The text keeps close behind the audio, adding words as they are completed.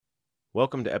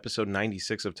Welcome to episode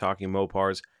 96 of Talking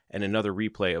Mopars and another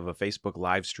replay of a Facebook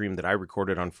live stream that I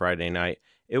recorded on Friday night.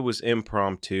 It was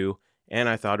impromptu, and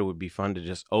I thought it would be fun to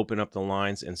just open up the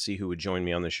lines and see who would join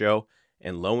me on the show.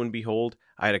 And lo and behold,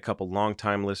 I had a couple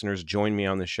longtime listeners join me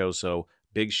on the show, so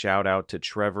big shout out to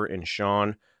Trevor and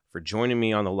Sean for joining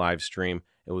me on the live stream.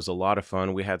 It was a lot of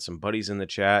fun. We had some buddies in the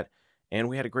chat, and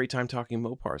we had a great time talking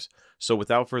Mopars. So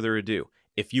without further ado,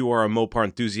 if you are a Mopar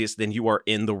enthusiast, then you are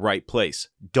in the right place.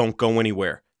 Don't go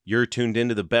anywhere. You're tuned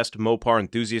into the best Mopar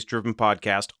enthusiast-driven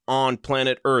podcast on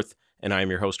planet Earth, and I am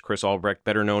your host, Chris Albrecht,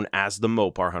 better known as the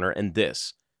Mopar Hunter, and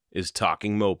this is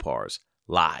Talking Mopars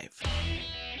Live.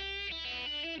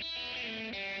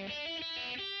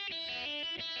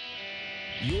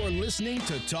 You're listening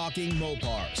to Talking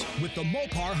Mopars with the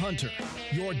Mopar Hunter,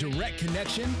 your direct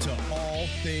connection to all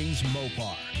things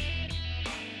Mopar.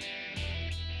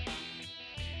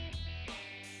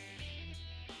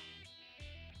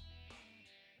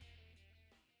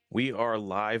 We are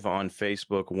live on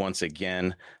Facebook once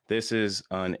again. This is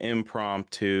an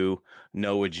impromptu,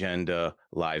 no agenda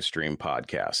live stream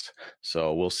podcast.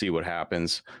 So we'll see what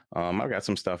happens. I've got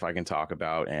some stuff I can talk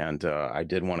about, and I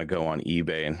did want to go on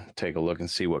eBay and take a look and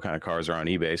see what kind of cars are on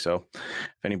eBay. So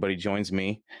if anybody joins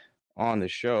me on the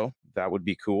show, that would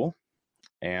be cool.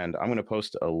 And I'm going to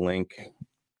post a link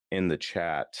in the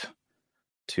chat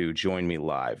to join me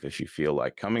live if you feel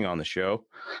like coming on the show.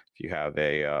 If you have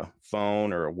a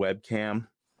phone or a webcam,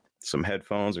 some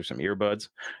headphones or some earbuds,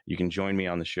 you can join me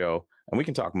on the show and we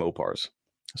can talk Mopars.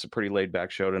 It's a pretty laid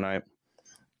back show tonight.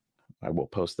 I will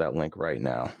post that link right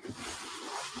now.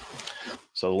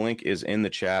 So the link is in the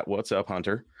chat. What's up,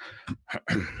 Hunter?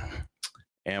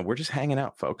 And we're just hanging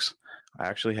out, folks. I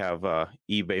actually have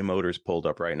eBay Motors pulled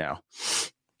up right now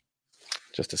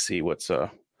just to see what's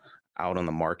out on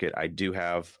the market. I do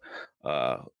have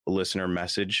a listener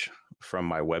message from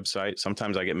my website.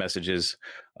 Sometimes I get messages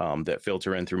that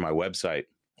filter in through my website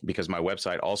because my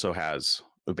website also has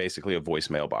basically a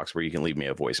voicemail box where you can leave me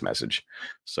a voice message.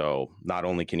 So not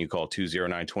only can you call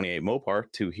 209-28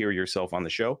 Mopar to hear yourself on the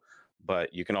show,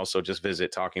 but you can also just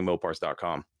visit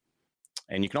talkingmopars.com.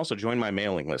 And you can also join my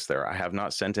mailing list there. I have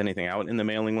not sent anything out in the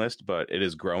mailing list, but it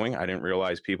is growing. I didn't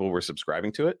realize people were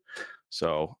subscribing to it.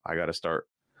 So I got to start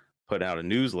putting out a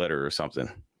newsletter or something.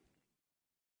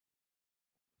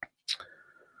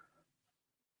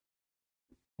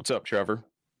 What's up, Trevor?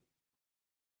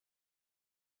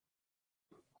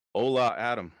 Hola,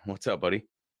 Adam. What's up, buddy?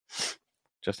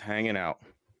 Just hanging out.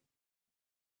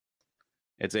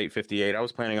 It's 8:58. I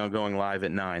was planning on going live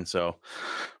at 9, so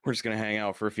we're just going to hang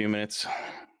out for a few minutes,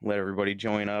 let everybody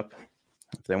join up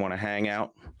if they want to hang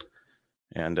out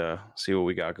and see what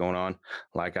we got going on.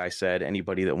 Like I said,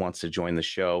 anybody that wants to join the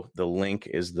show, the link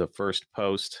is the first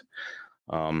post.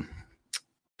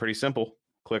 Pretty simple.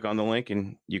 Click on the link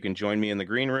and you can join me in the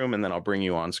green room, and then I'll bring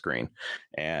you on screen.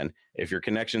 And if your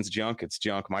connection's junk, it's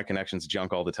junk. My connection's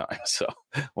junk all the time. So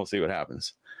we'll see what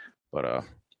happens. But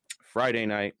Friday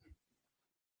night,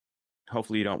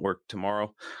 hopefully you don't work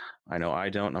tomorrow. I know I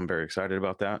don't. I'm very excited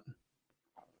about that.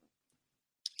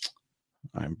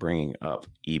 I'm bringing up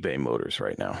eBay Motors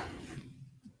right now.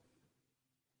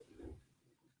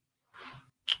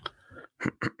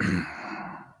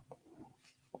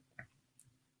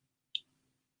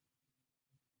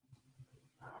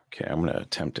 Okay, I'm going to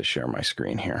attempt to share my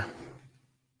screen here.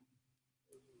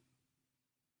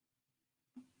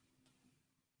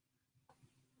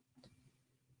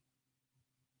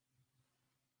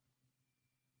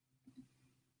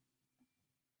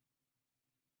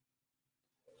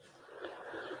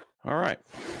 All right.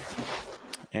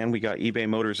 And we got eBay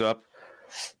Motors up.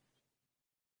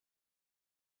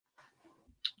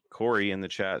 Corey in the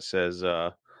chat says,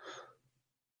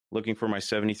 looking for my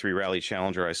 73 Rally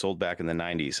Challenger I sold back in the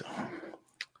 90s.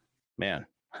 Man,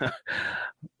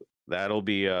 that'll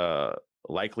be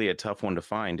likely a tough one to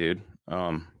find, dude.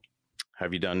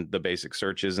 Have you done the basic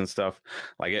searches and stuff?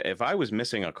 Like if I was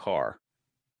missing a car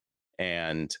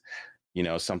and, you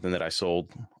know, something that I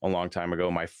sold a long time ago,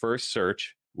 my first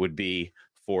search would be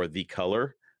for the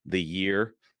color, the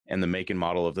year, and the make and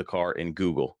model of the car in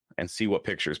Google and see what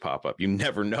pictures pop up. You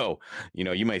never know. You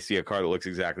know, you may see a car that looks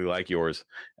exactly like yours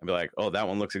and be like, oh, that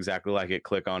one looks exactly like it.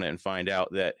 Click on it and find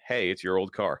out that, hey, it's your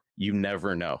old car. You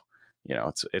never know. You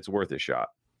know, it's worth a shot.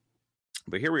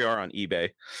 But here we are on eBay.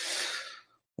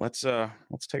 Let's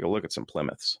take a look at some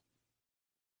Plymouths.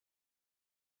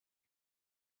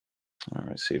 All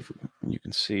right, see if you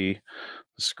can see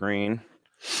the screen.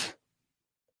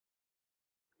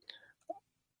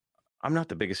 I'm not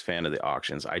the biggest fan of the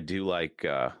auctions. I do like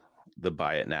the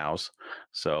buy it nows.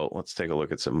 So let's take a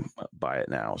look at some buy it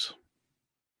nows.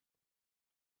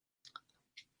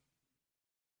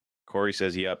 Corey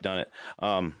says, yep, done it.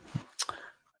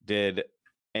 Did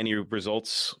any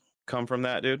results come from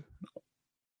that, dude?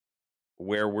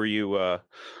 Where were you?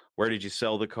 Where did you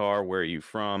sell the car? Where are you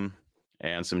from?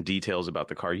 And some details about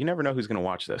the car. You never know who's going to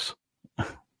watch this.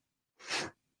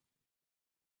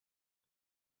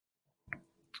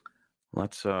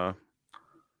 Let's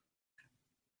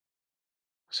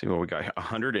see what we got.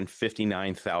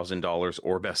 $159,000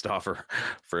 or best offer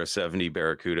for a 70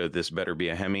 Barracuda. This better be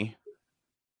a Hemi.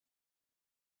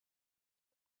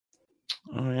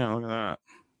 Oh yeah, look at that.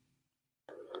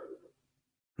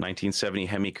 1970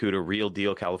 Hemi Cuda, real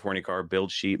deal California car,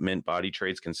 build sheet, mint, body,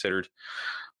 trades considered.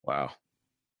 Wow.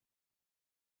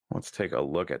 Let's take a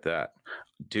look at that.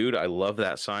 Dude, I love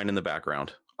that sign in the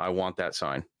background. I want that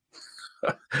sign.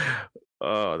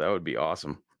 Oh, that would be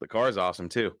awesome. The car is awesome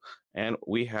too. And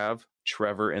we have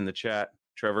Trevor in the chat.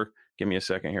 Trevor, give me a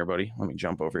second here, buddy. Let me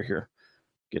jump over here.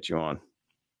 Get you on.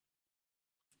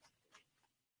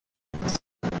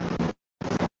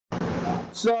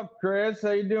 What's up, Chris?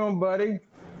 How you doing, buddy?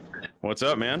 What's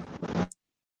up, man?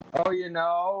 Oh,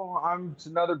 it's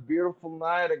another beautiful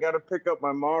night. I got to pick up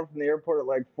my mom from the airport at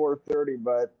like 4:30,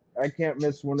 but I can't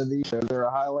miss one of these. They're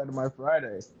a highlight of my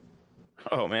Friday.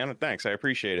 Oh, man, thanks. I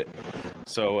appreciate it.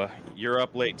 So you're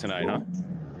up late tonight, huh?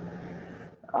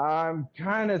 I'm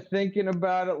kind of thinking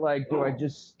about it. Like, do I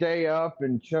just stay up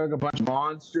and chug a bunch of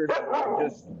monsters, or do I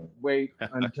just wait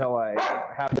until I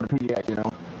have the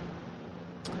PA,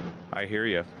 I hear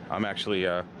you. I'm actually,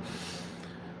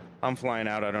 I'm flying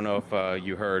out. I don't know if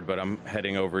you heard, but I'm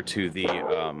heading over to the,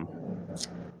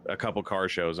 a couple car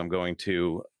shows. I'm going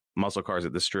to Muscle Cars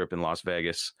at the Strip in Las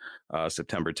Vegas,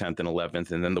 September 10th and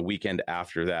 11th. And then the weekend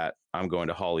after that, I'm going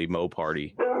to Holly Mo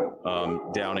Party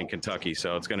down in Kentucky.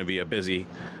 So it's going to be a busy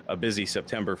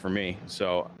September for me.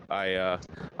 So I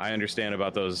understand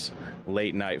about those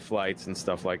late night flights and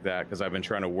stuff like that, because I've been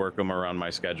trying to work them around my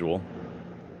schedule.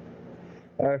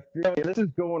 I feel this is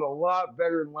going a lot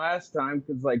better than last time,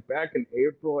 because like back in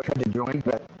April I tried to join,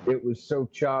 but it was so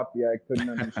choppy I couldn't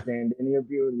understand any of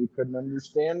you, and you couldn't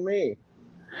understand me.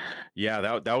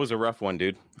 Yeah, that was a rough one,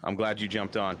 dude. I'm glad you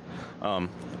jumped on.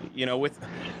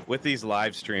 With these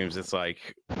live streams, it's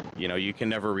like, you can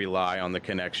never rely on the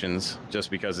connections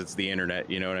just because it's the internet.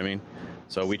 You know what I mean?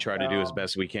 So we try to do as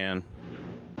best we can.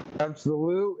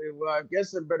 Absolutely. Well, I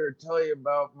guess I better tell you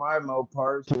about my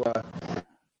Mopars.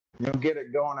 Get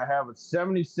it going. I have a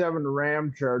 77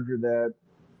 Ram Charger that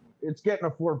it's getting a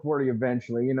 440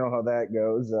 eventually. You know how that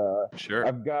goes. Sure.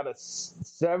 I've got a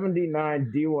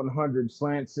 79 D100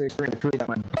 slant 6 that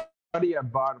my buddy I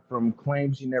bought it from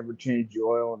claims he never changed the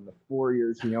oil in the 4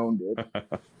 years he owned it.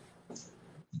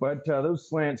 But those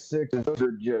slant 6s, those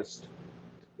are just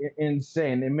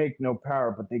insane. They make no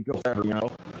power, but they go better,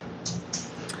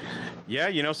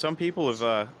 Yeah, some people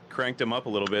have cranked them up a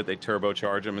little bit. They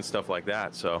turbocharge them and stuff like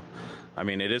that. So, I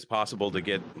mean, it is possible to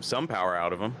get some power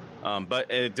out of them. But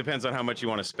it depends on how much you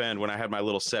want to spend. When I had my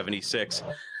little 76,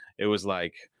 it was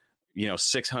like,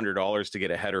 $600 to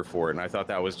get a header for it. And I thought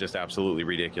that was just absolutely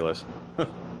ridiculous.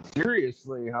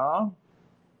 Seriously, huh?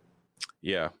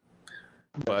 Yeah.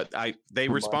 But they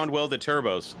respond well to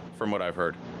turbos, from what I've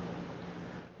heard.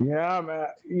 Yeah, man.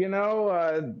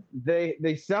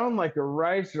 They sound like a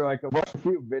racer. Like I watched a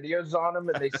few videos on them,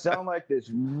 and they sound like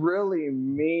this really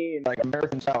mean, like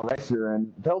American style racer.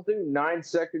 And they'll do 9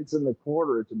 seconds in the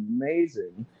quarter. It's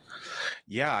amazing.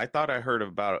 Yeah, I thought I heard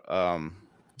about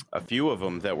a few of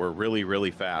them that were really, really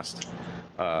fast.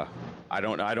 I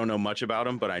don't know much about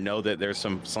them, but I know that there's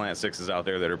some slant 6s out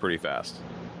there that are pretty fast.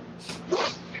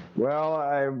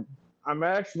 Well, I'm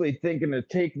actually thinking of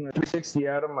taking the 360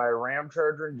 out of my Ram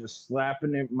Charger and just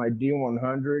slapping it with my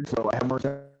D100, so I have more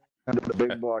time to put the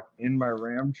big block in my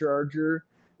Ram Charger.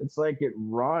 It's like it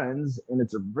runs, and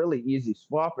it's a really easy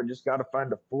swap. I just got to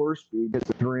find a 4-speed, get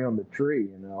the 3 on the tree,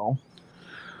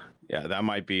 Yeah, that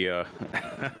might be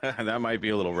that might be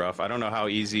a little rough. I don't know how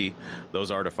easy those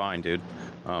are to find, dude.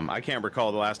 I can't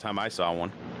recall the last time I saw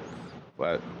one,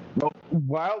 but. Well,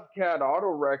 Wildcat Auto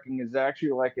Wrecking is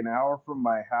actually like an hour from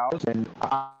my house, and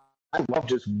I love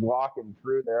just walking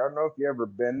through there. I don't know if you've ever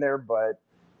been there, but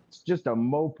it's just a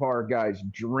Mopar guy's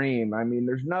dream. I mean,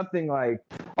 there's nothing like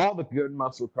all the good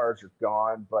muscle cars are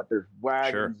gone, but there's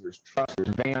wagons, sure. There's trucks,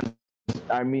 there's vans.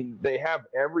 I mean, they have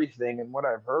everything, and what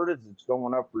I've heard is it's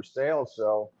going up for sale,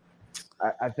 so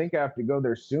I think I have to go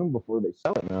there soon before they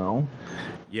sell it now.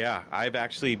 Yeah, I've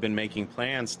actually been making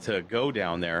plans to go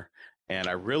down there. And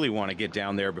I really want to get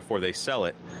down there before they sell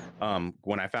it.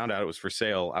 When I found out it was for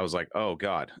sale, I was like, oh,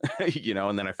 God,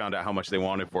 and then I found out how much they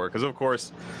wanted for it. Because, of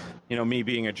course, me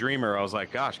being a dreamer, I was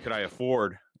like, gosh, could I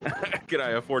afford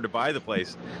to buy the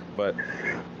place? But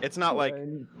it's not like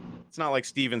it's not like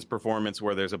Stevens Performance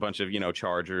where there's a bunch of, you know,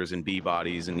 Chargers and B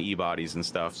bodies and E bodies and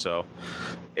stuff. So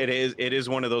it is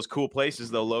one of those cool places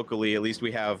though. Locally, at least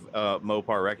we have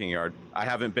Mopar Wrecking Yard. I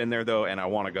haven't been there though, and I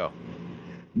want to go.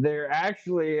 They're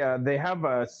actually they have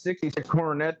a 66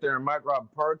 Coronet there in Mike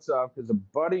Rob Parts Off, because a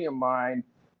buddy of mine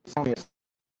sold me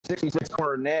a 66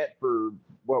 Coronet for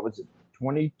what was it,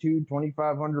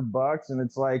 $2,500, and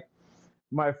it's like,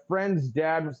 my friend's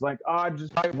dad was like, "Oh,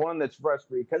 just buy one that's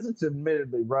rust-free," because it's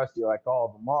admittedly rusty, like all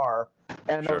of them are.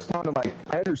 And I was telling him, like,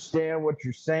 I understand what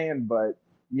you're saying, but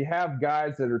you have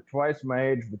guys that are twice my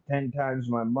age with 10 times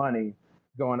my money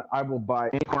going, "I will buy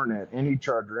any Coronet, any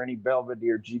Charger, any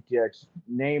Belvedere, GTX,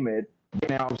 name it,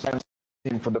 now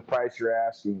I'm for the price you're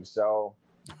asking." So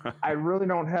I really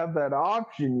don't have that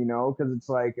option, you know, because it's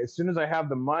like, as soon as I have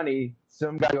the money,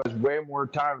 some guy who has way more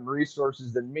time and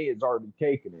resources than me has already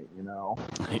taken it, you know?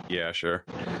 Yeah, sure.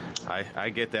 I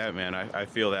get that, man. I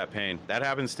feel that pain. That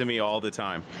happens to me all the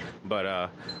time. But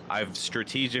I've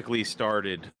strategically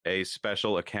started a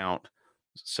special account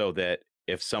so that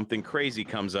if something crazy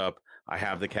comes up, I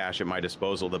have the cash at my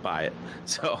disposal to buy it.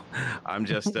 So I'm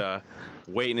just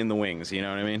waiting in the wings, you know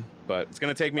what I mean? But it's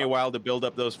going to take me a while to build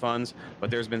up those funds. But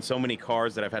there's been so many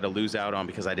cars that I've had to lose out on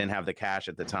because I didn't have the cash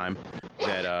at the time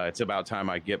that it's about time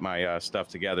I get my stuff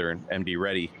together and be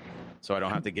ready so I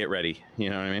don't have to get ready. You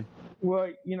know what I mean? Well,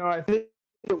 you know, I think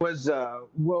it was,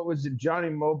 what was it? Johnny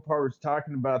Mopar was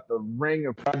talking about the Ring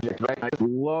of Project, right? I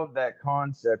love that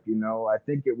concept, you know. I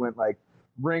think it went like,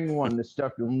 Ring 1, the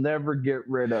stuff you'll never get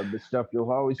rid of, the stuff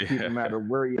you'll always keep no matter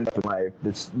where you end up in life.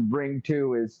 This Ring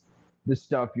 2 is the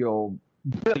stuff you'll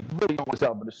really don't want to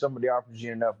sell, but if somebody offers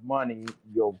you enough money,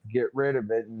 you'll get rid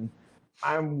of it. And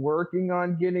I'm working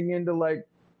on getting into like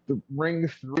the Ring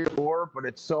 3 or 4, but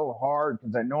it's so hard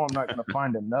because I know I'm not going to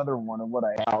find another one of what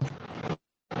I have.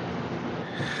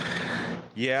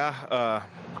 Yeah,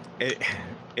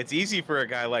 it's easy for a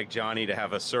guy like Johnny to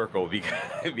have a circle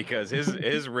because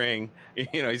his ring,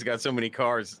 you know, he's got so many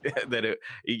cars that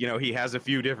you know, he has a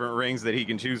few different rings that he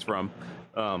can choose from.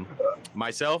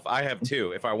 Myself, I have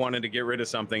 2. If I wanted to get rid of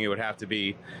something, it would have to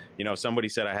be, you know, somebody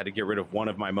said I had to get rid of one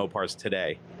of my Mopars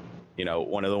today. You know,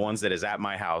 one of the ones that is at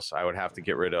my house, I would have to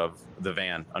get rid of the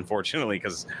van, unfortunately,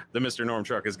 because the Mr. Norm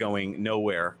truck is going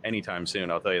nowhere anytime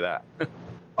soon. I'll tell you that.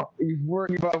 You've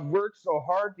worked so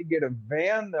hard to get a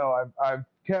van, though. I've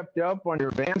kept up on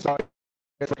your van. So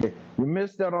you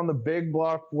missed out on the big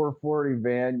block 440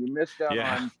 van. You missed out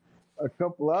on a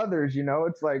couple others. You know,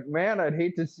 it's like, man, I'd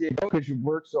hate to see it go because you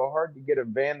worked so hard to get a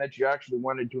van that you actually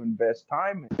wanted to invest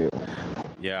time into.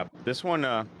 Yeah, this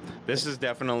one, this is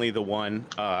definitely the one.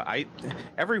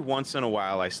 Every once in a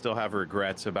while, I still have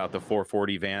regrets about the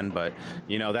 440 van, but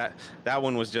you know, that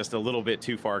one was just a little bit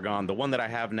too far gone. The one that I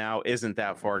have now isn't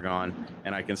that far gone,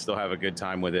 and I can still have a good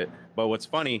time with it. But what's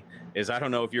funny is, I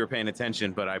don't know if you were paying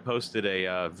attention, but I posted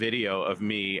a video of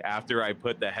me after I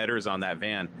put the headers on that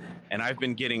van, and I've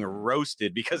been getting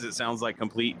roasted because it sounds like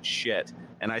complete shit.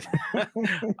 And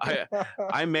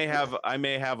I may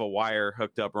have a wire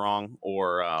hooked up wrong,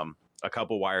 or a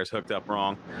couple wires hooked up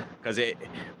wrong,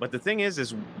 but the thing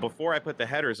is before I put the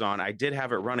headers on, I did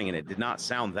have it running and it did not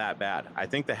sound that bad. I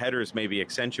think the headers may be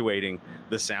accentuating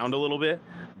the sound a little bit,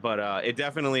 but it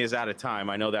definitely is out of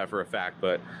time. I know that for a fact,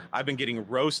 but I've been getting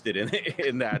roasted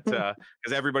in that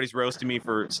because everybody's roasting me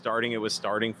for starting it with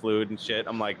starting fluid and shit.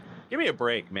 I'm like, give me a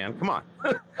break, man. Come on.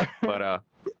 But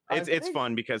it's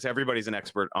fun because everybody's an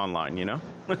expert online, you know?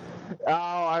 Oh,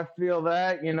 I feel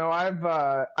that. You know, I'm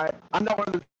not one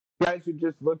of the guys who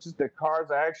just looks at the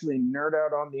cars. I actually nerd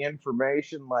out on the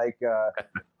information. Like,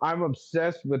 I'm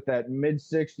obsessed with that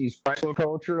mid-60s Chrysler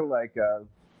culture. Like,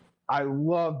 I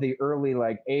love the early,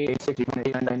 like, 860,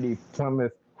 890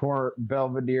 Plymouth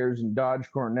Belvederes and Dodge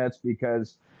Coronets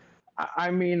because, I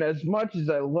mean, as much as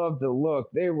I love the look,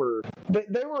 they were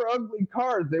ugly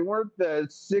cars. They weren't the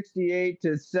 68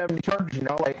 to 70 Chargers, you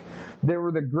know, like they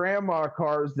were the grandma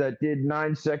cars that did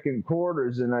 9-second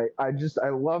quarters. And I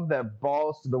love that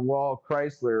balls to the wall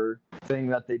Chrysler thing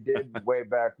that they did way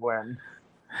back when.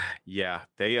 Yeah,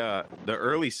 they the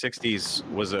early 60s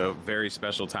was a very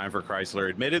special time for Chrysler.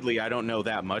 Admittedly, I don't know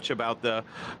that much about the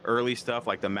early stuff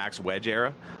like the Max Wedge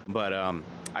era, but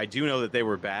I do know that they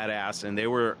were badass, and they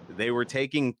were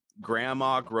taking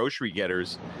grandma grocery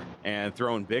getters and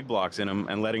throwing big blocks in them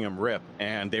and letting them rip,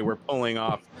 and they were pulling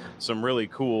off some really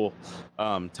cool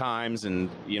times. And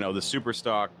you know, the super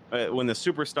stock, when the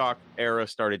super stock era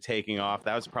started taking off,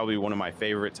 that was probably one of my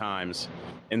favorite times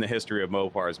in the history of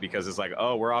Mopars, because it's like,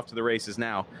 oh, we're off to the races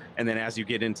now. And then as you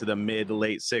get into the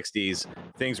mid-late 60s,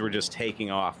 things were just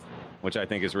taking off, which I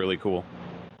think is really cool.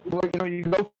 Well, you know, you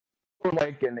go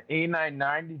like an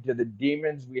A990 to the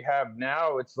demons we have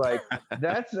now, it's like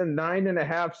that's a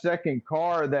 9.5 second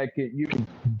car that you can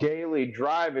daily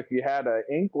drive if you had an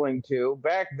inkling to.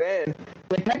 Back then,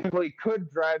 they technically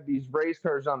could drive these race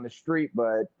cars on the street,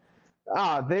 but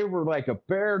they were like a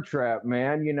bear trap,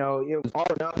 man. You know, it was all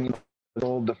or nothing.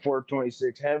 Old the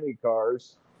 426 Hemi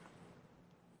cars.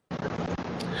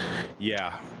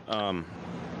 Yeah.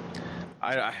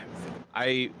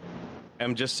 I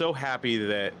am just so happy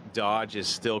that Dodge is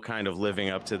still kind of living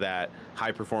up to that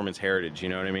high performance heritage. You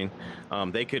know what I mean?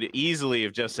 They could easily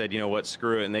have just said, you know what,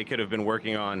 screw it. And they could have been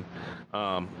working on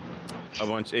a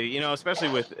bunch, you know, especially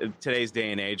with today's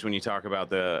day and age, when you talk about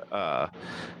the,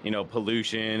 you know,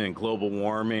 pollution and global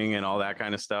warming and all that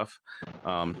kind of stuff.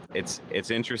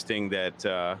 It's interesting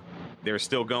that they're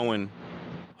still going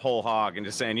whole hog and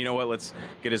just saying, you know what, let's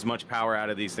get as much power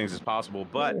out of these things as possible.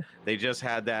 But they just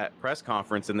had that press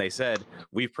conference and they said,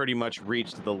 we've pretty much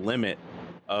reached the limit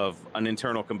of an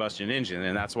internal combustion engine,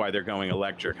 and that's why they're going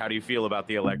electric. How do you feel about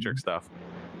the electric stuff?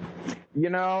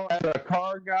 You know, as a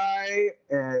car guy,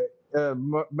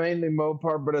 mainly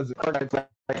Mopar, but as a car guy,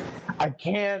 I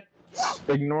can't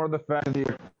ignore the fact that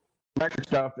the electric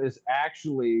stuff is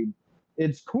actually,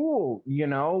 it's cool, you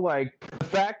know, like the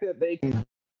fact that they can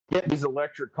get these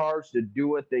electric cars to do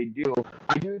what they do.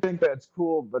 I do think that's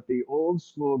cool, but the old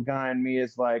school guy in me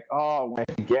is like, oh, when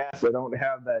I gas, I don't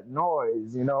have that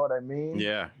noise. You know what I mean?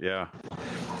 Yeah, yeah.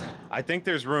 I think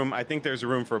there's room. I think there's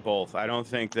room for both. I don't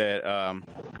think that.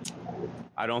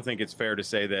 I don't think it's fair to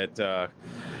say that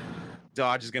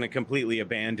Dodge is going to completely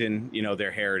abandon, you know,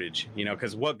 their heritage. You know,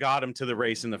 because what got them to the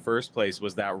race in the first place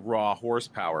was that raw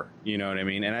horsepower. You know what I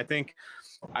mean? And I think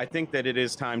that it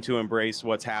is time to embrace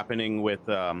what's happening with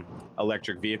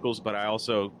electric vehicles, but I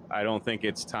don't think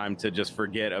it's time to just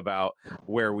forget about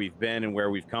where we've been and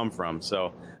where we've come from.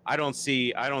 So I don't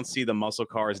see the muscle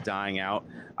cars dying out.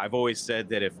 I've always said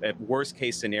that if at worst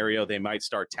case scenario, they might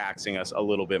start taxing us a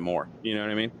little bit more. You know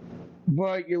what I mean?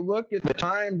 But you look at the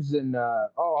times and,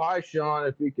 oh, hi, Sean,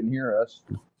 if you can hear us.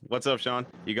 What's up, Sean?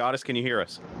 You got us? Can you hear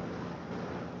us?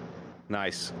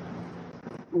 Nice.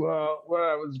 Well, what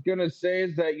I was going to say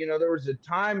is that, you know, there was a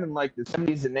time in like the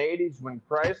 70s and 80s when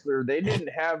Chrysler, they didn't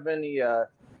have any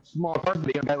small cars.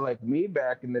 A guy like me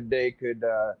back in the day could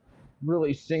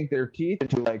really sink their teeth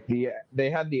into. Like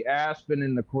they had the Aspen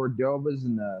and the Cordovas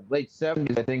in the late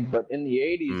 70s, I think, but in the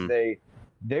 80s,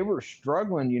 they were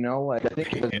struggling, you know, like I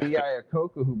think it was Lee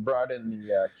Iacocca who brought in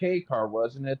the K car,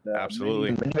 wasn't it?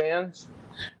 Absolutely. Vans.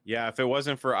 Yeah, if it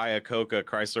wasn't for Iacocca,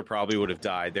 Chrysler probably would have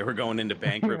died. They were going into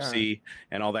bankruptcy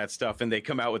and all that stuff, and they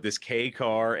come out with this K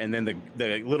car and then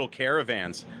the little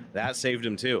Caravans. That saved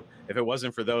them too. If it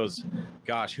wasn't for those,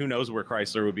 gosh, who knows where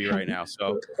Chrysler would be right now.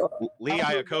 So Lee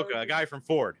Iacocca, a guy from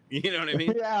Ford, you know what I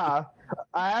mean? Yeah,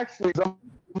 I actually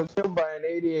was killed by an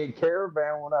 88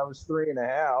 Caravan when I was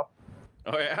 3.5.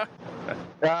 Oh yeah.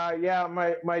 Yeah.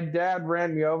 My dad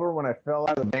ran me over when I fell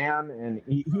out of the van, and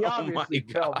he obviously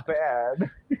felt bad.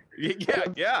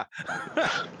 Yeah.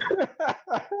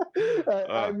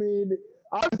 I mean,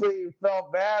 obviously he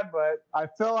felt bad, but I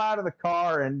fell out of the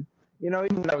car, and you know,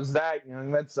 even though I was that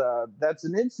young, that's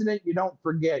an incident you don't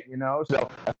forget, you know. So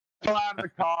I fell out of the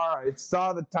car. I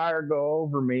saw the tire go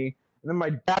over me. And then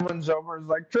my dad runs over and is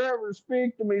like, Trevor,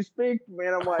 speak to me.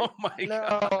 And I'm like,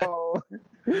 no.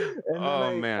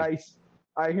 And then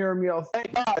I hear him yell,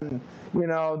 thank God. And, you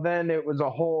know, then it was a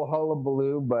whole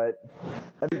hullabaloo. But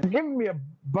they're giving me a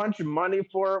bunch of money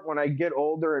for it when I get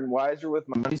older and wiser with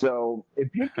my money. So if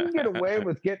you can get away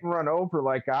with getting run over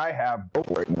like I have, go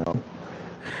for it, you know.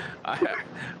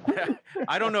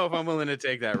 I don't know if I'm willing to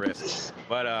take that risk,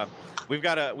 but we've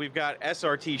got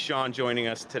SRT Sean joining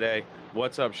us today.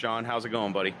 What's up, Sean? How's it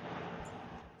going, buddy?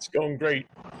 It's going great.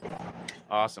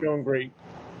 Awesome. It's going great.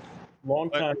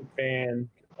 Long-time fan.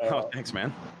 Thanks,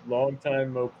 man.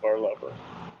 Long-time Mopar lover.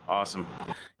 Awesome.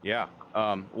 Yeah.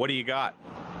 What do you got?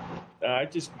 I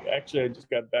just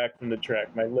got back from the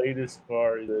track. My latest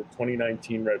car is a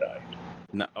 2019 Red Eye.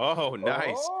 No, oh,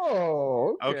 nice.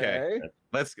 Oh, okay.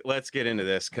 Let's get into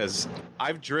this because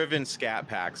I've driven Scat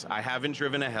Packs. I haven't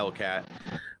driven a Hellcat,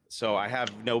 so I have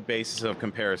no basis of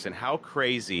comparison. How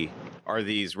crazy are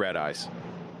these Red Eyes?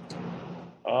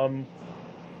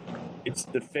 It's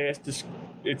the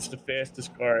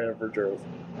fastest car I ever drove,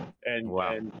 and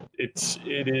wow. And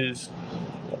it is.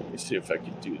 Let me see if I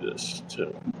can do this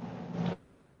too.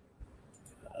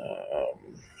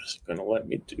 It's gonna let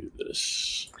me do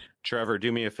this. Trevor,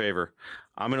 do me a favor.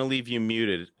 I'm gonna leave you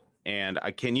muted, and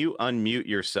can you unmute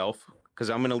yourself? because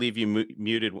I'm going to leave you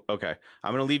muted. Okay.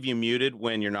 I'm going to leave you muted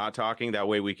when you're not talking. That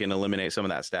way we can eliminate some of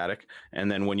that static.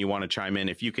 And then when you want to chime in,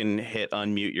 if you can hit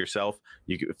unmute yourself,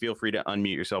 you can feel free to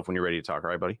unmute yourself when you're ready to talk. All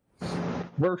right, buddy?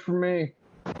 Works for me.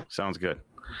 Sounds good.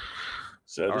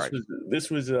 So this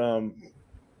was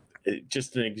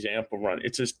just an example run.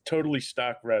 It's a totally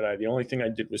stock red eye. The only thing I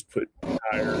did was put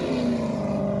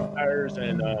tires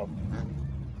and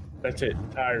that's it,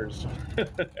 tires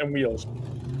and wheels.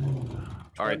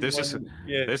 All right, this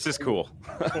is cool.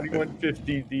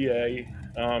 2150 DA.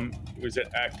 It was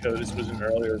at ACTO. This was an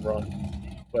earlier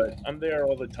run, but I'm there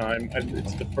all the time.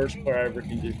 It's the first car I ever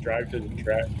can just drive to the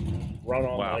track, run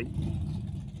all night,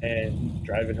 and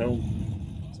drive it home.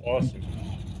 It's awesome.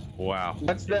 Wow.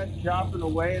 What's that chopping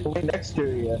away and way next to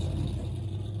you?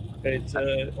 It's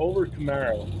older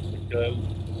Camaro.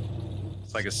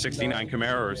 It's like a 69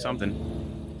 Camaro or something.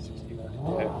 69.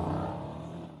 Yeah.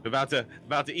 About to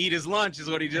eat his lunch is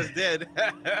what he just did.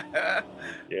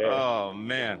 Yeah. Oh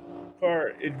man.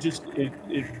 Car, it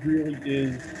really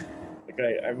is. Like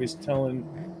I was telling.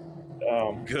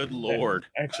 Good Lord.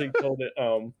 I actually told it.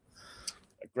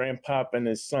 Grandpop and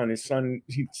his son. His son,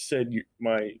 he said,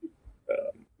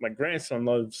 my grandson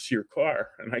loves your car.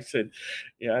 And I said,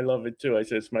 yeah, I love it too. I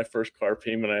said, it's my first car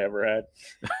payment I ever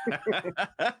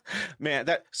had. Man,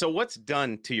 so what's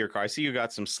done to your car? I see you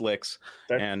got some slicks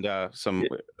and some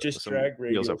drag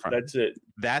radials up front. That's it.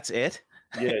 That's it?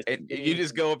 Yeah. You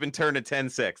just go up and turn to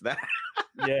 10.6.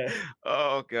 Yeah.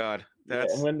 Oh God.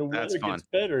 And when the weather gets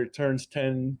better, it turns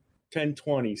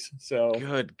 10.20s. So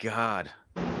good God.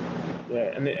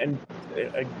 Yeah, and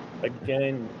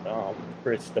again,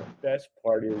 Chris, the best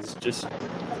part is just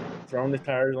throwing the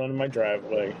tires onto my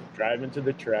driveway, driving to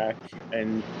the track,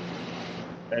 and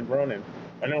running.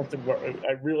 I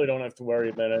really don't have to worry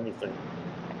about anything.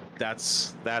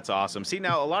 That's awesome. See,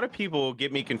 now a lot of people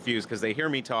get me confused because they hear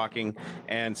me talking,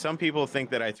 and some people think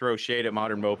that I throw shade at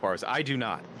modern Mopars. I do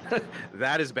not.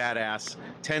 That is badass.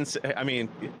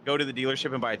 Go to the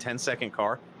dealership and buy a 10-second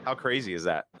car. How crazy is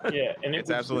that? Yeah, and it's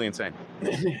absolutely insane.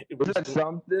 Isn't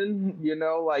something,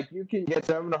 like you can get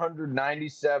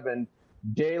 797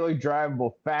 daily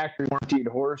drivable factory warranted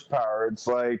horsepower. It's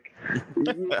like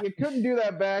you couldn't do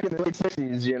that back in the late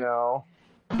 60s,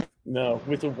 No,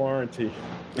 with a warranty.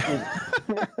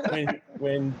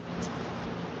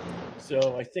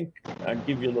 So I think I'll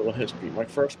give you a little history. My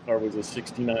first car was a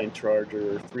 69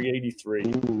 Charger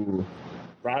 383. Ooh.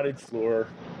 Rotted floor.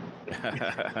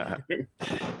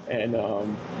 And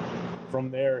from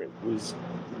there it was,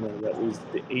 that was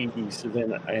the 80s. So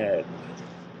then I had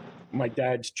my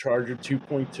dad's Charger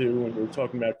 2.2, and we were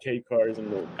talking about K cars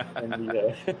and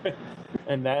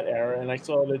and that era. And I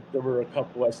saw that there were a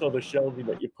couple. I saw the Shelby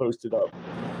that you posted up.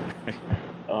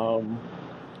 And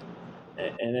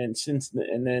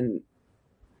then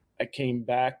I came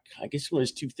back. I guess it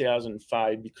was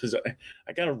 2005 because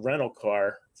I got a rental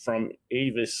car from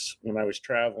Avis when I was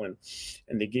traveling,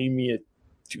 and they gave me a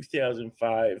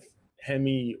 2005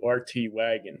 Hemi RT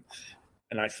wagon,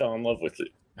 and I fell in love with it.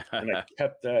 And I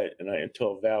kept that,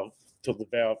 until the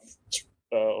valve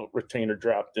retainer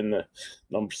dropped in the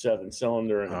number 7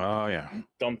 cylinder, and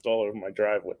dumped all over my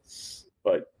driveway.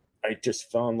 But I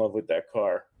just fell in love with that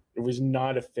car. There was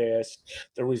not a fast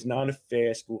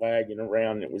wagon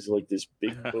around. It was like this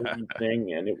big bogey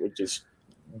thing, and it would just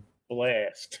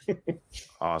blast.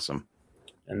 Awesome.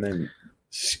 And then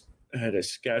I had a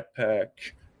Scat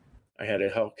Pack. I had a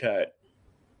Hellcat.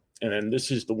 And then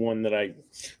this is the one that I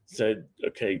said,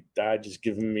 okay, Dodge is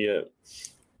giving me a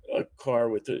car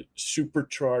with a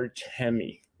supercharged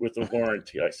Hemi with a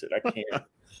warranty. I said, I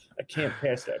can't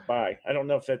pass that by. I don't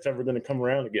know if that's ever going to come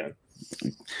around again.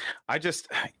 I just,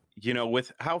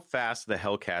 with how fast the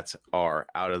Hellcats are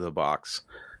out of the box,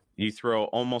 you throw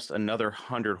almost another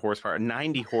 100 horsepower,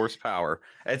 90 horsepower.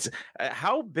 It's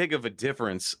how big of a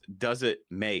difference does it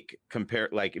make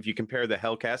if you compare the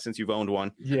Hellcat, since you've owned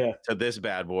one, to this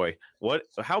bad boy?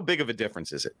 How big of a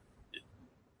difference is it?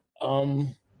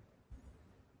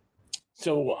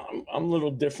 So I'm a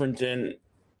little different than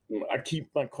I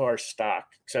keep my car stock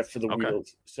except for the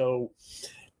wheels. So,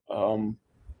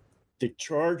 the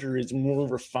Charger is more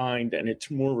refined, and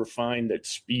it's more refined at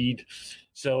speed.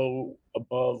 So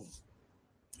above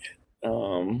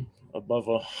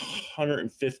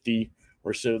 150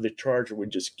 or so, the Charger would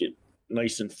just get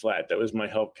nice and flat. That was my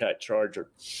Hellcat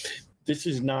Charger. This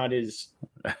is not as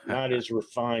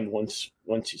refined once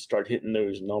you start hitting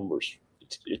those numbers.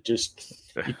 It just,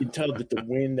 you can tell that the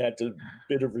wind adds a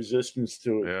bit of resistance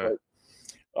to it. Yeah.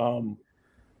 But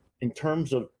in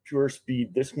terms of pure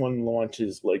speed, this one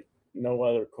launches like no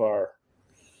other car,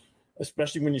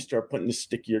 especially when you start putting the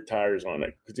stickier tires on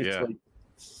it, because it's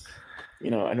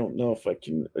I don't know if I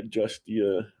can adjust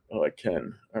the. Oh, I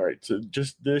can. All right. So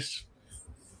just this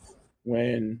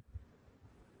when.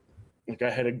 Like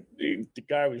the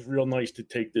guy was real nice to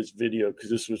take this video because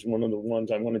this was one of the ones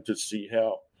I wanted to see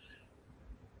how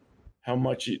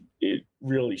much it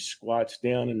really squats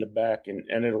down in the back and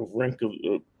it'll wrinkle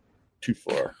too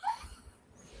far.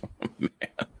 Man.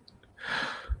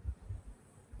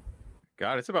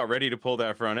 God, it's about ready to pull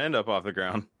that front end up off the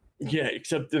ground. Yeah,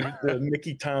 except the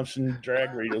Mickey Thompson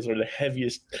drag radials are the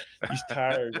heaviest. These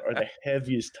tires are the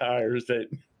heaviest tires that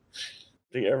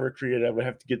they ever created. I would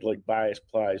have to get like bias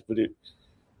plies, but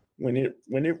when it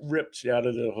rips out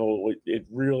of the hole, it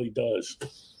really does.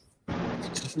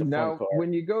 It's just a Now, fun car.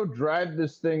 when you go drive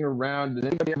this thing around, does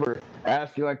anybody ever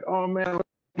ask you like, "Oh man, look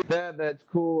at that, that's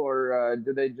cool," or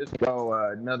do they just go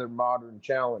another modern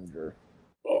Challenger?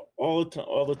 All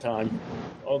the time,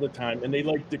 and they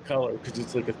like the color because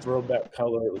it's like a throwback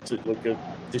color. It's like a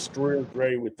destroyer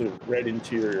gray with the red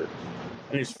interior,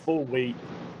 and it's full weight.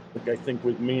 Like I think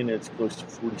with me, and it's close to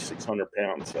 4,600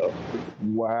 pounds. So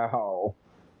Wow.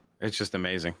 It's just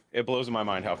amazing. It blows my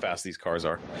mind how fast these cars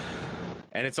are.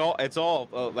 And it's all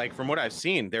like from what I've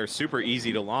seen, they're super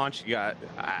easy to launch.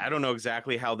 I don't know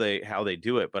exactly how they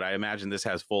do it, but I imagine this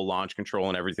has full launch control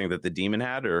and everything that the Demon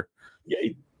had, or yeah,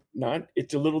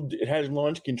 it has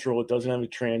launch control. It doesn't have a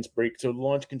trans brake, so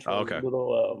launch control is a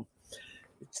little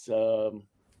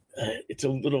it's a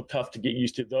little tough to get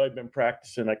used to. Though I've been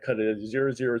practicing, I cut a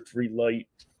 003 light.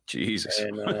 Jesus.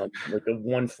 And like a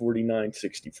 149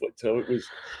 60 foot. So it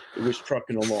was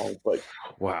trucking along, but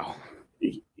wow.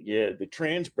 Yeah, the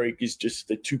trans brake is just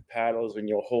the two paddles and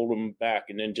you'll hold them back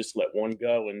and then just let one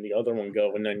go and the other one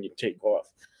go and then you take off.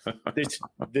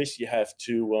 This you have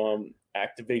to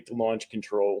activate the launch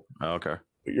control. Okay.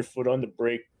 Put your foot on the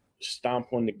brake,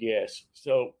 stomp on the gas.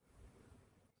 So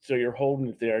you're holding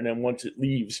it there, and then once it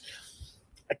leaves,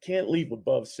 I can't leave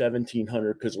above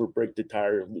 1,700 because we'll break the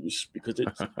tire loose because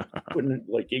it's putting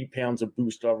like 8 pounds of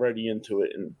boost already into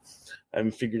it, and I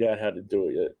haven't figured out how to do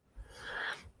it yet.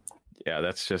 Yeah,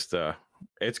 that's just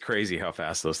it's crazy how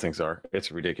fast those things are.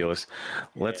 It's ridiculous.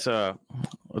 Yeah. Let's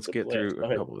get through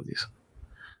a couple of these.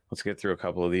 Let's get through a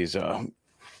couple of these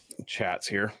chats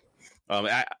here.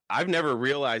 I've never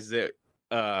realized that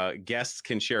guests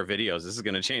can share videos. This is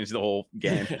going to change the whole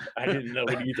game. I didn't know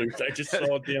it either. I just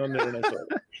saw it down there and I thought,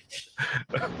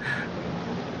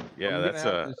 yeah, I'm that's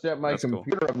gonna have to set my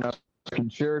computer cool. up now so I can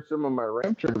share some of my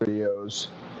Raptor videos.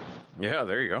 Yeah,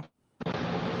 there you go.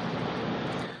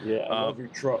 yeah, I love your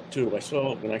truck too.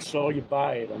 When I saw you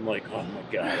buy it, I'm like, oh my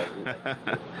god.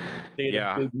 They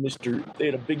had a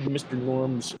big Mr.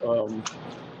 Norm's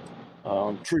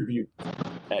tribute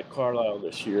at Carlisle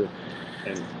this year,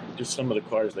 and just some of the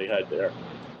cars they had there.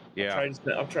 Yeah,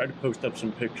 I'll try to post up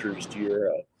some pictures to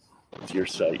your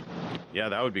site. Yeah,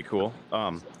 that would be cool.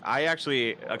 A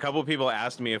couple of people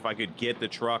asked me if I could get the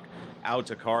truck out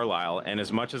to Carlisle, and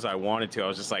as much as I wanted to, I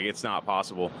was just like, it's not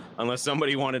possible unless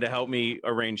somebody wanted to help me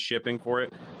arrange shipping for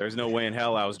it. There's no way in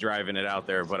hell I was driving it out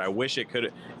there, but I wish it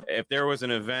could. If there was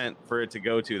an event for it to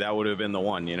go to, that would have been the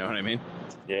one. You know what I mean?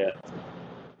 Yeah.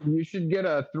 You should get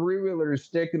a 3-wheeler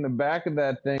stick in the back of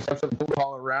that thing. Have some people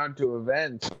call around to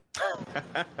events.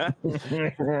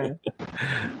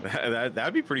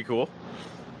 That'd be pretty cool.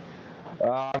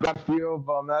 I've got a few of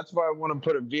them. That's why I want to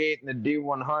put a V8 in the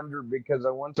D100 because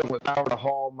I want something with power to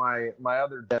haul my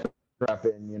other death trap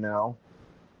in, you know?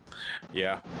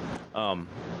 Yeah.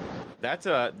 That's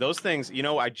those things, you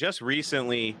know, I just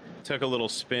recently took a little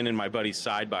spin in my buddy's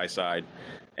side-by-side.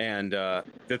 And the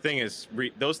thing is,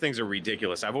 those things are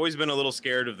ridiculous. I've always been a little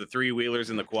scared of the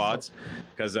 3-wheelers and the quads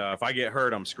because if I get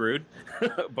hurt, I'm screwed.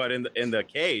 But in the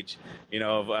cage, you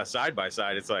know, of a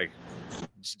side-by-side, it's like,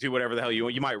 just do whatever the hell you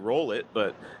want. You might roll it,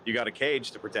 but you got a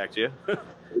cage to protect you.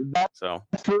 That's so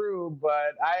true,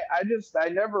 but I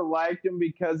never liked them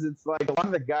because it's like a lot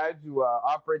of the guys who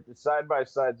operate the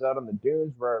side-by-sides out on the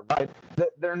dunes where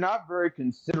they're not very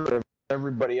considerate of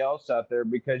everybody else out there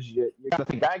because you got to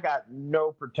think I got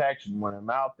no protection when I'm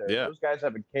out there. Yeah. Those guys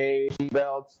have a cage,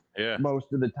 belts. yeah,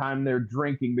 Most of the time they're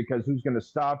drinking because who's going to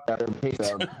stop that in case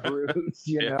of bruise,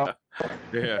 you know?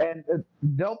 yeah, And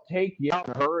they'll take you out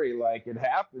in a hurry. Like it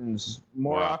happens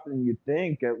more Wow. often than you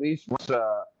think. At least once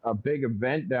a big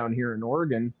event down here in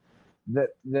Oregon that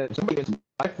somebody gets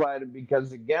life-flighted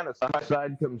because again a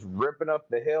side comes ripping up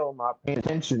the hill, not paying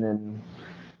attention, and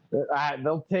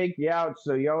they'll take you out.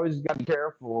 So you always got to be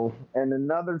careful. And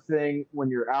another thing, when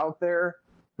you're out there,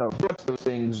 the rips those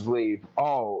things leave.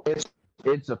 Oh,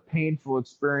 it's a painful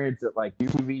experience at like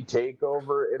UV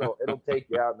takeover. It'll take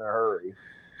you out in a hurry.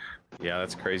 Yeah,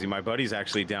 that's crazy. My buddy's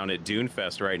actually down at Dune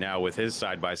Fest right now with his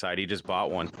side-by-side. He just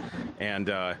bought one. And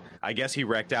I guess he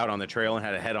wrecked out on the trail and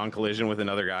had a head-on collision with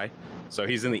another guy. So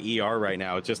he's in the ER right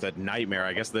now. It's just a nightmare.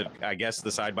 I guess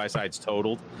the side-by-side's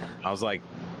totaled. I was like,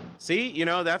 see, you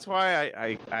know, that's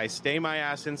why I stay my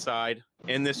ass inside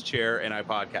in this chair and I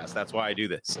podcast. That's why I do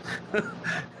this.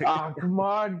 Oh, come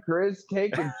on, Chris.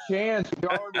 Take a chance. We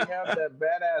already have that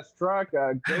badass truck.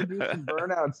 Go do some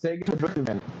burnouts. Take it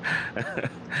to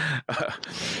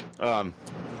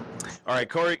all right,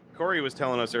 Corey was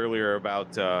telling us earlier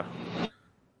about a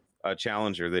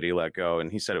Challenger that he let go,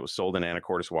 and he said it was sold in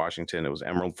Anacortes, Washington. It was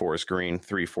Emerald Forest Green,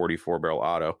 344 barrel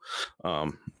auto.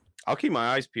 I'll keep my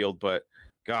eyes peeled, but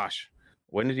gosh,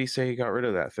 when did he say he got rid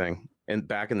of that thing? And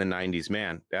back in the 90s,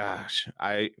 man. Gosh,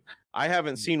 I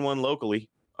haven't seen one locally.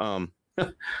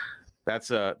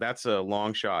 That's a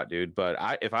long shot, dude. But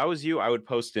if I was you, I would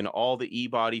post in all the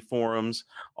e-body forums,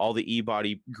 all the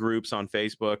e-body groups on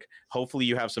Facebook. Hopefully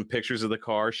you have some pictures of the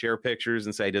car, share pictures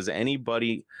and say, does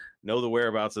anybody know the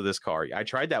whereabouts of this car? I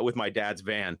tried that with my dad's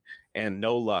van and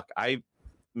no luck. I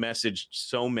messaged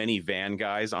so many van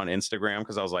guys on Instagram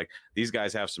because I was like, these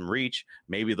guys have some reach.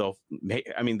 Maybe the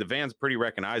van's pretty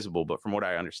recognizable, but from what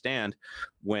I understand,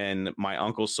 when my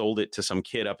uncle sold it to some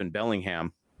kid up in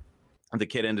Bellingham, the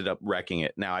kid ended up wrecking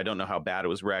it. Now, I don't know how bad it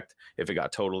was wrecked, if it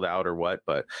got totaled out or what,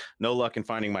 but no luck in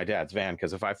finding my dad's van,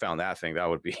 because if I found that thing, that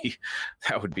would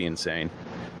be insane.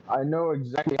 I know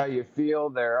exactly how you feel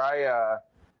there.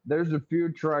 There's a few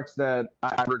trucks that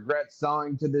I regret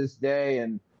selling to this day,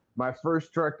 and my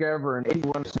first truck ever, an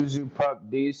 81 Suzu Pup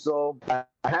diesel. I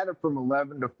had it from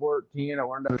 11 to 14. I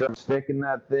learned how to stick in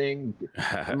that thing.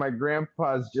 And my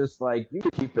grandpa's just like, you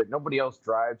can keep it. Nobody else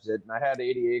drives it. And I had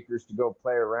 80 acres to go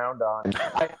play around on.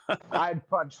 I'd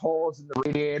punch holes in the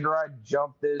radiator. I'd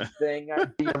jump this thing.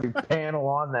 I'd beat every panel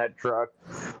on that truck.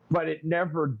 But it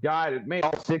never died. It made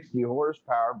all 60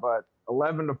 horsepower. But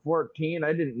 11 to 14,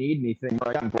 I didn't need anything.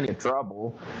 I got in plenty of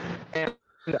trouble. And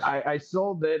I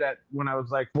sold it when I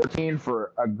was like 14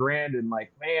 for $1,000, and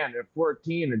like, man, at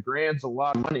 14, $1,000's a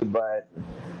lot of money, but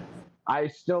I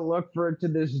still look for it to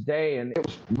this day, and it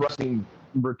was rusting,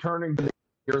 returning to the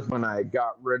earth when I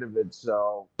got rid of it.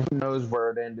 So who knows where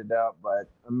it ended up,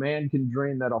 but a man can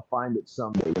dream that I'll find it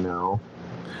someday, you know.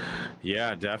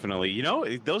 Yeah, definitely. You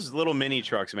know, those little mini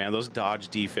trucks, man, those Dodge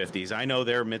D50s, I know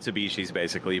they're Mitsubishis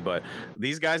basically, but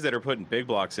these guys that are putting big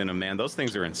blocks in them, man, those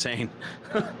things are insane.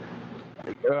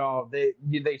 Oh, they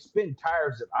spin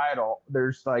tires at idle.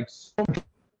 There's like so much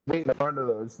weight in the front of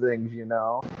those things, you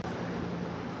know.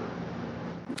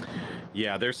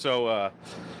 Yeah, they're so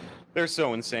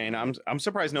insane. I'm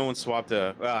surprised no one swapped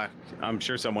I'm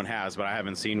sure someone has, but I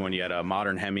haven't seen one yet. A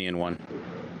modern Hemi in one.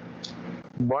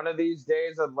 One of these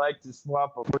days, I'd like to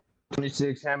swap a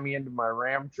 26 Hemi into my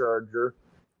Ram Charger.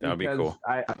 That would be cool.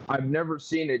 I've never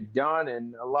seen it done,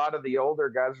 and a lot of the older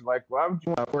guys are like, why would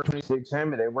you want a 426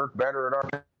 Hemi? They work better at our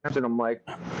times. And I'm like,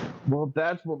 well,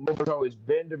 that's what motor's always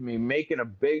been to me, making a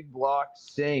big block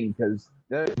sing, because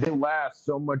they last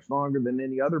so much longer than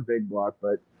any other big block.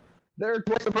 But they're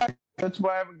twice the price. That's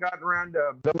why I haven't gotten around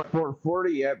to building a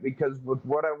 440 yet, because with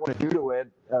what I want to do to it,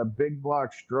 a big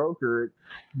block stroker,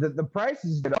 the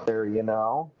prices get up there, you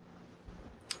know?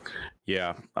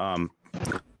 Yeah.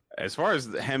 As far as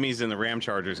the Hemis and the Ram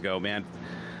Chargers go, man,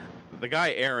 the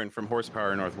guy Aaron from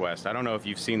Horsepower Northwest, I don't know if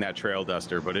you've seen that Trail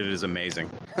Duster, but it is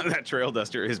amazing. That Trail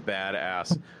Duster is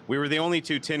badass. We were the only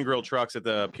two tin grill trucks at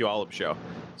the Puyallup show,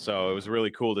 so it was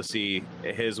really cool to see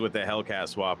his with the Hellcat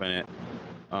swap in it.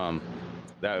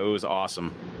 It was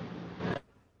awesome.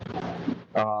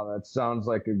 Oh, that sounds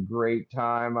like a great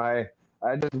time. I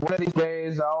just, one of these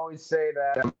days, I always say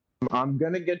that I'm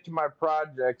going to get to my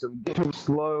projects. I'm getting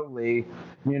slowly.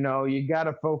 You know, you got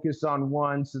to focus on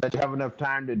one so that you have enough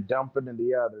time to dump into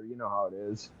the other. You know how it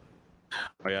is.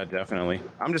 Oh, yeah, definitely.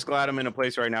 I'm just glad I'm in a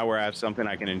place right now where I have something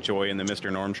I can enjoy in the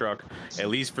Mr. Norm truck, at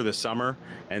least for the summer.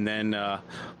 And then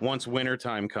once winter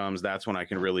time comes, that's when I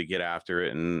can really get after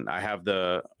it. And I have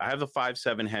the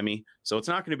 5.7 Hemi, so it's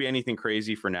not going to be anything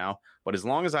crazy for now. But as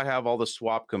long as I have all the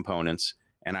swap components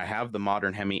and I have the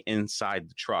modern Hemi inside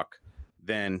the truck,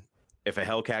 then if a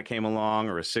Hellcat came along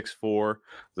or a 6.4,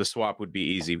 the swap would be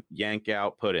easy. Yank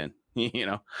out, put in, you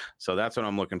know? So that's what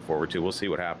I'm looking forward to. We'll see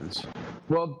what happens.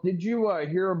 Well, did you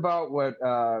hear about what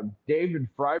David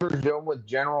Freiberg's doing with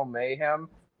General Mayhem?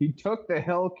 He took the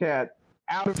Hellcat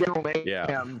out of General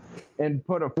Mayhem and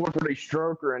put a 440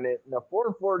 stroker in it. And the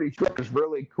 440 stroker is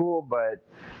really cool, but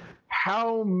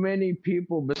how many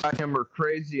people beside him are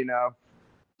crazy enough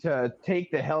to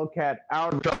take the Hellcat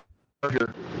out of the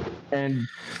Charger and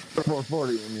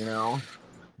 440, you know?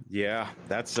 Yeah,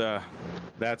 that's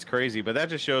crazy. But that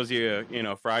just shows you,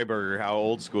 Freiberger, how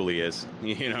old school he is.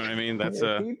 You know what I mean? That's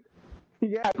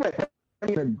Yeah, I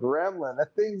mean, a gremlin.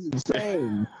 That thing's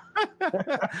insane.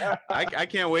 I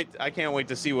can't wait. I can't wait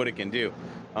to see what it can do.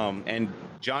 And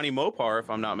Johnny Mopar, if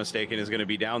I'm not mistaken, is going to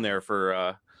be down there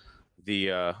for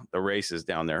the races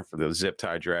down there for the zip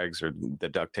tie drags or the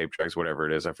duct tape drags, whatever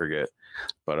it is, I forget.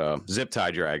 But zip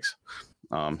tie drags.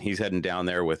 He's heading down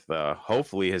there with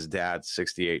hopefully his dad's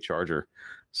 68 Charger,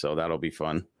 so that'll be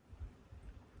fun.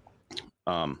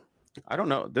 I don't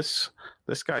know. This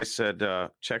guy said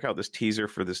check out this teaser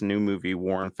for this new movie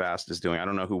Warren Fast is doing. I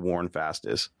don't know who Warren Fast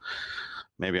is.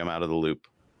 Maybe I'm out of the loop.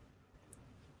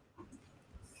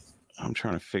 I'm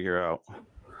trying to figure out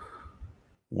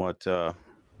what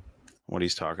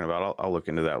he's talking about. I'll look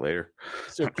into that later.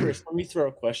 So, Chris, let me throw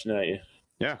a question at you.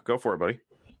 Yeah, go for it, buddy.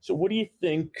 So, what do you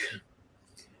think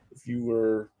if you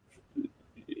were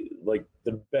like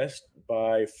the best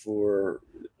buy for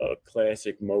a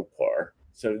classic Mopar?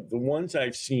 So, the ones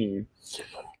I've seen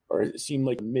seem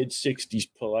like mid-60s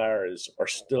Polaris are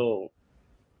still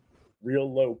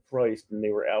real low priced, and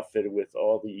they were outfitted with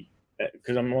all the,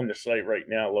 because I'm on the site right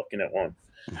now looking at one.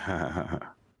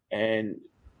 And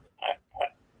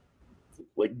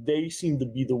like they seem to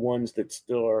be the ones that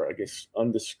still are, I guess,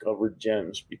 undiscovered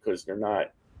gems because they're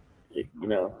not,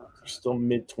 they're still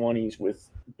mid-20s with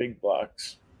big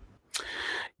blocks.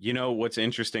 You know, what's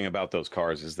interesting about those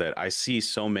cars is that I see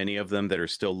so many of them that are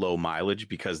still low mileage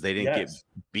because they didn't get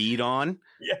beat on,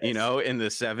 in the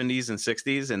 70s and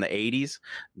 60s and the 80s.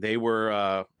 They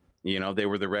were, they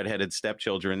were the redheaded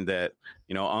stepchildren that,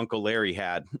 Uncle Larry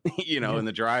had, in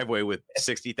the driveway with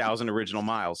 60,000 original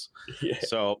miles. Yeah.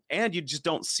 So, and you just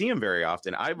don't see them very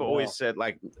often. I've always said,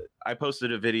 like, I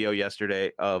posted a video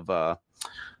yesterday of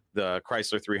the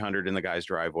Chrysler 300 in the guy's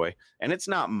driveway, and it's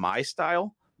not my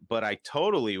style, but I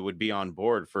totally would be on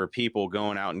board for people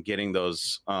going out and getting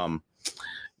those,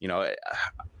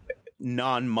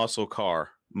 non-muscle car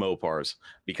Mopars,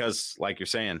 because like you're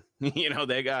saying,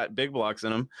 they got big blocks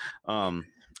in them.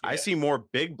 I see more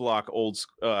big block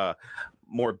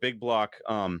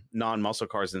non-muscle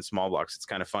cars than small blocks. It's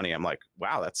kind of funny. I'm like,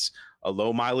 wow, that's a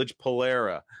low mileage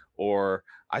Polara. Or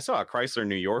I saw a Chrysler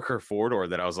New Yorker four-door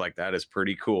that I was like, that is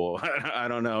pretty cool. I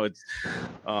don't know. It's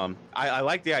I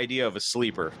like the idea of a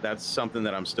sleeper. That's something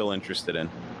that I'm still interested in.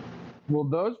 Well,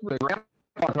 those were the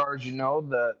grandpa cars,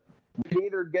 that you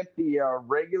either get the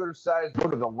regular size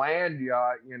or the land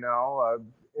yacht,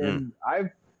 and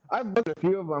I've looked at a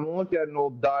few of them. I looked at an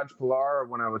old Dodge Polara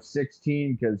when I was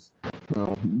 16 because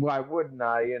why wouldn't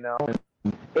I,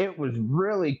 It was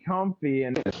really comfy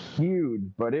and it was huge,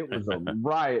 but it was a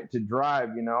riot to drive,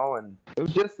 and it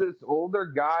was just this older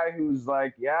guy who's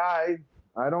like, yeah,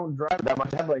 I don't drive that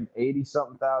much. I had like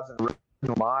 80-something thousand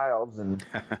original miles, and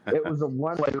it was a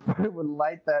one-way. It would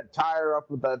light that tire up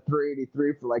with that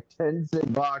 383 for like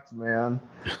 $10 man.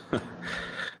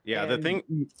 Yeah, and the thing.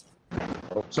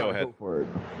 Go ahead. Go for it.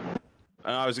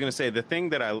 I was going to say, the thing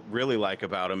that I really like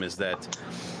about them is that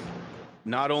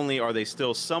not only are they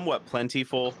still somewhat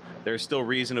plentiful, they're still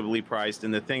reasonably priced.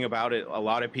 And the thing about it, a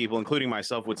lot of people, including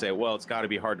myself, would say, well, it's got to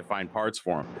be hard to find parts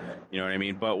for them. You know what I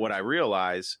mean? But what I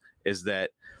realize is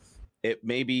that it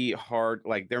may be hard.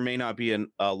 Like, there may not be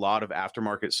a lot of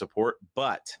aftermarket support,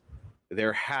 but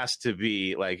there has to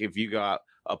be, like, if you got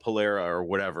a Polara or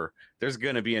whatever, there's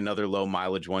going to be another low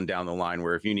mileage one down the line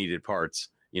where if you needed parts,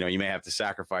 you may have to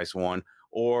sacrifice one.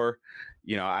 Or,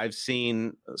 I've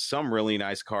seen some really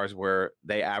nice cars where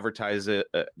they advertise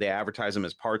them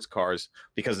as parts cars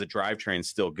because the drivetrain's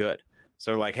still good.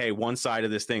 So they're like, hey, one side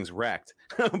of this thing's wrecked,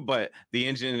 but the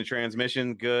engine and the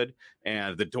transmission good,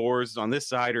 and the doors on this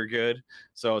side are good.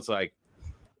 So it's like,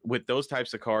 with those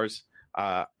types of cars,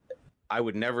 I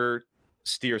would never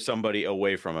steer somebody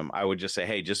away from them. I would just say,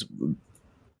 hey, just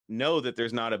know that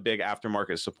there's not a big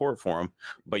aftermarket support for them,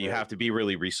 but you have to be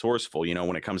really resourceful,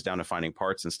 when it comes down to finding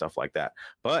parts and stuff like that.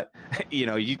 But,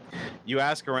 you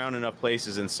ask around enough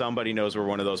places and somebody knows where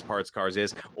one of those parts cars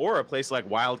is, or a place like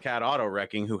Wildcat Auto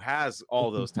Wrecking who has all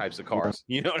those types of cars.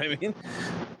 You know what I mean?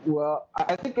 Well,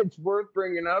 I think it's worth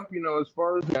bringing up, as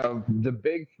far as the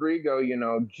big three go,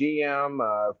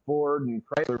 GM, Ford, and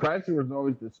Chrysler. Chrysler was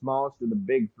always the smallest of the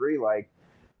big three. Like,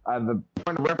 the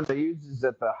point of reference I use is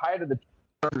at the height of the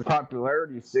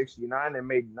popularity, 69, they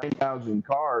made 9,000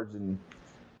 cars, and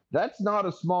that's not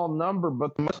a small number.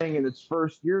 But the Mustang in its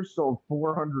first year sold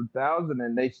 400,000,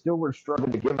 and they still were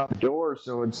struggling to get out the door.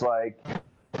 So it's like,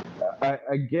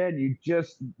 again,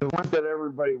 the ones that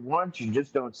everybody wants, you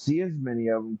just don't see as many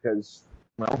of them because,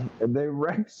 they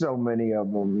wreck so many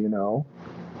of them,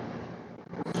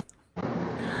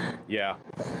 Yeah.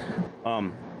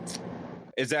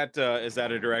 Is that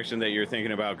a direction that you're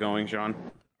thinking about going, Sean?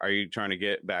 Are you trying to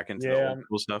get back into the old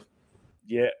school stuff?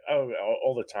 Yeah. Oh,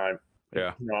 all the time.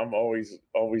 Yeah. I'm always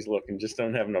looking. Just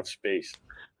don't have enough space.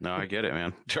 No, I get it,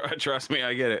 man. Trust me,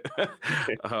 I get it.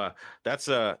 That's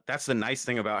the nice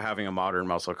thing about having a modern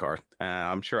muscle car.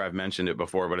 I'm sure I've mentioned it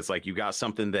before, but it's like you got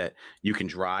something that you can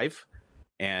drive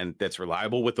and that's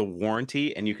reliable with a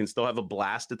warranty, and you can still have a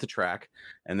blast at the track,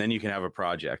 and then you can have a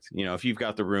project. If you've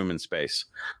got the room and space.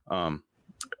 I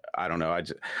don't know.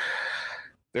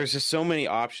 There's just so many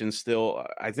options still.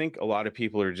 I think a lot of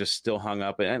people are just still hung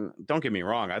up. And don't get me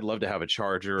wrong, I'd love to have a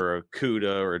Charger or a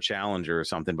Cuda or a Challenger or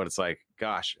something. But it's like,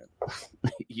 gosh,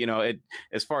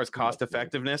 as far as cost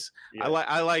effectiveness, yeah.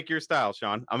 I like your style,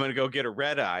 Sean. I'm going to go get a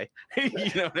red eye.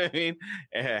 You know what I mean?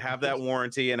 Have that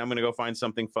warranty, and I'm going to go find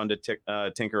something fun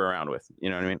to tinker around with. You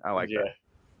know what I mean? I like that.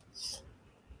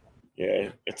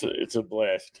 Yeah, it's a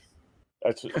blast.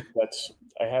 That's.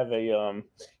 I have a.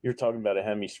 You're talking about a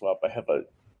Hemi swap. I have a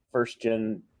first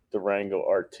gen Durango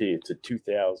RT. It's a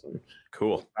 2000.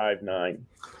 Cool. 5.9,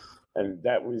 and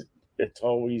it's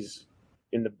always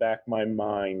in the back of my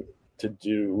mind to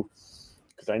do,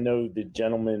 because I know the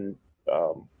gentleman.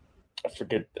 I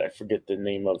forget the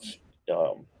name of.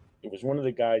 It was one of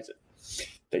the guys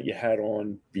that you had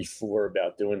on before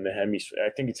about doing the Hemi. I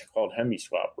think it's called Hemi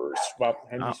Swap or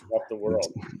Hemi Swap the World.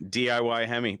 DIY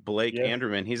Hemi, Blake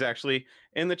Anderman. He's actually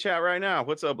in the chat right now.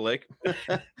 What's up, Blake?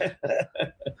 Yeah,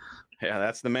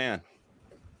 that's the man.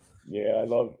 Yeah, I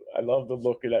love the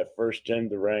look of that first gen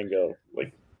Durango.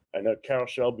 Like, I know Carroll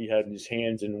Shelby had his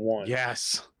hands in one.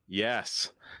 Yes.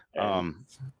 And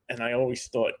I always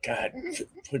thought, God,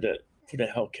 put a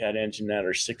Hellcat engine that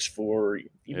or 6.4 or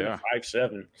even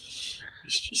 5.7.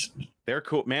 It's just, they're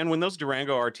cool, man. When those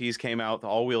Durango RTs came out, the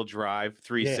all-wheel drive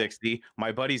 360,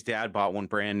 my buddy's dad bought one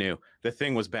brand new. The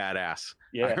thing was badass.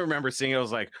 Yeah, I remember seeing it. I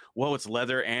was like, whoa, it's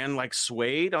leather and like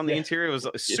suede on the interior. It was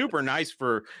super nice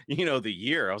for the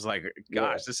year. I was like,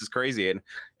 gosh, this is crazy, and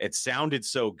it sounded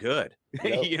so good.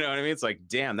 Yep. You know what I mean? It's like,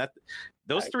 damn,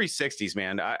 those 360s,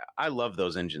 man. I love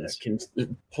those engines. I can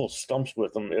pull stumps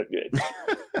with them.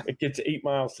 It gets 8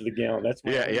 miles to the gallon. That's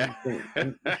my thing.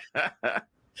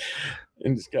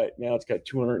 And it's got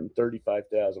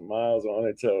 235,000 miles on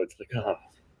it. So it's like,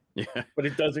 but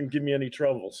it doesn't give me any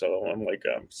trouble. So I'm like,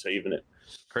 I'm saving it.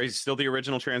 Crazy. Still the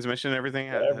original transmission and everything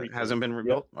hasn't been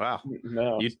rebuilt. Yep. Wow.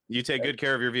 No. You take good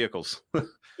care of your vehicles.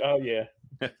 Oh yeah.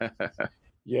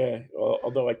 Yeah.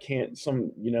 Although I can't, I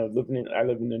live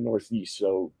in the Northeast,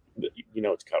 so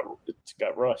it's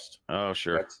got rust. Oh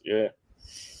sure. Yeah.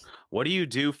 What do you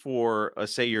do for,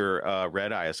 say, your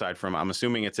red eye? Aside from, I'm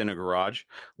assuming it's in a garage.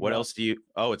 What else do you?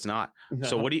 Oh, it's not. No.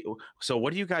 So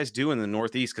what do you guys do in the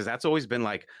Northeast? Because that's always been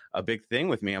like a big thing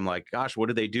with me. I'm like, gosh, what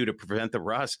do they do to prevent the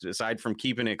rust aside from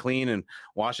keeping it clean and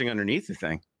washing underneath the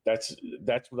thing? That's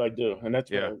what I do, and that's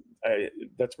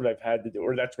what I've had to do,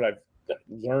 or that's what I've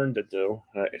learned to do,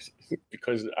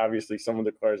 because obviously some of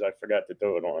the cars I forgot to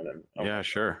do it on. And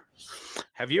sure.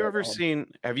 Have you ever seen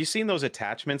those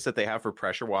attachments that they have for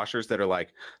pressure washers that are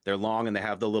like, they're long and they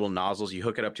have the little nozzles? You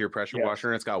hook it up to your pressure washer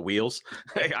and it's got wheels.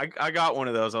 I got one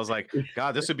of those. I was like,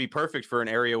 God, this would be perfect for an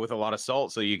area with a lot of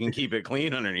salt so you can keep it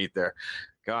clean underneath there.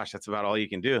 Gosh, that's about all you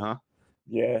can do, huh?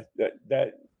 Yeah,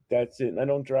 that's it. And I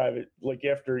don't drive it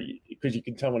because you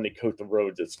can tell when they coat the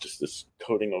roads, it's just this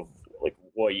coating of like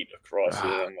white across it.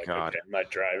 I'm like, okay, I'm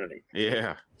not driving it.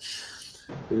 Yeah.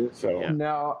 So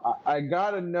now I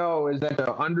gotta know, is that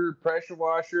the under pressure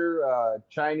washer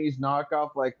Chinese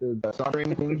knockoff like the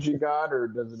soldering things you got, or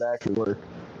does it actually work?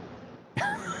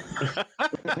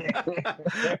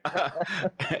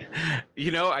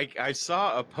 I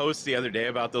saw a post the other day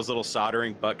about those little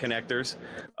soldering butt connectors,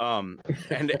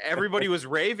 and everybody was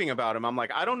raving about them. I'm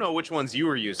like, I don't know which ones you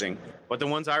were using, but the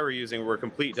ones I were using were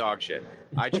complete dog shit.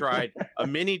 I tried a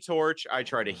mini torch, I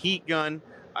tried a heat gun,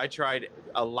 I tried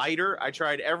a lighter, I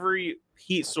tried every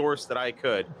heat source that I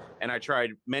could, and I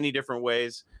tried many different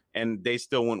ways, and they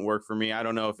still wouldn't work for me. I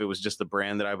don't know if it was just the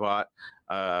brand that I bought.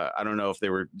 I don't know if they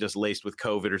were just laced with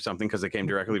COVID or something because they came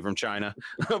directly from China,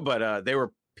 but they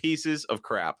were pieces of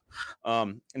crap.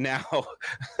 Now,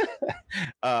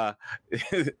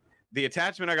 the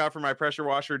attachment I got for my pressure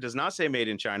washer does not say made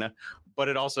in China, but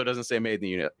it also doesn't say made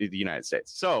in the United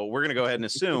States. So we're going to go ahead and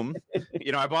assume,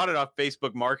 I bought it off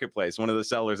Facebook Marketplace, one of the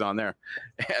sellers on there,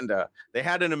 and they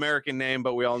had an American name,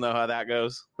 but we all know how that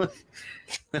goes.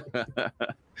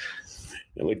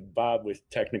 Like Bob with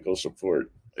technical support.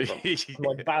 I'm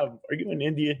like, Bob, are you in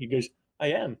India? He goes, I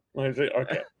am. I say,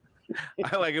 okay.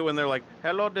 I like it when they're like,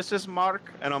 "Hello, this is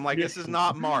Mark," and I'm like, "This is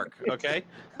not Mark." Okay,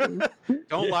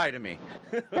 don't lie to me.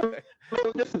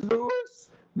 Hello, this is Lewis.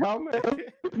 How may I help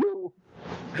you?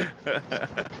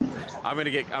 I'm gonna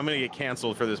get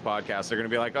canceled for this podcast. They're gonna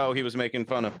be like, "Oh, he was making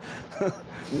fun of."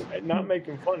 Not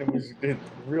making fun. It was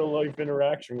real life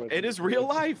interaction with. It is real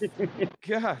life.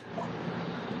 God.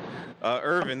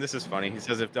 Irvin, this is funny. He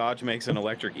says if Dodge makes an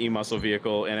electric e-muscle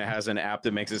vehicle and it has an app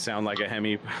that makes it sound like a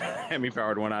Hemi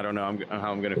powered one, I don't know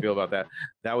how I'm going to feel about that.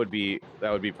 That would be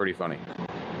pretty funny.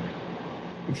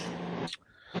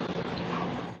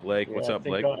 Blake, what's up,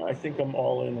 Blake? I think I'm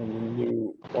all in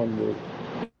on the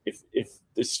if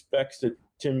the specs that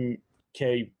Tim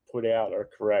K put out are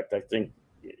correct, I think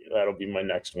that'll be my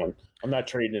next one. I'm not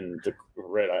trading the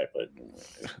red eye, but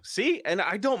see, and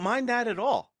I don't mind that at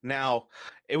all. Now,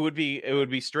 it would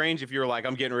be strange if you were like,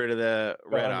 I'm getting rid of the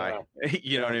red eye.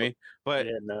 You know what I mean? But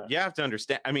you have to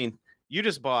understand. I mean, you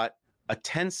just bought a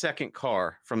 10-second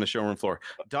car from the showroom floor.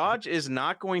 Dodge is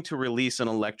not going to release an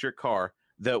electric car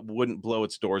that wouldn't blow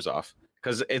its doors off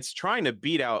because it's trying to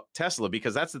beat out Tesla,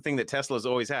 because that's the thing that Tesla's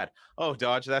always had. Oh,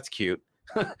 Dodge, that's cute.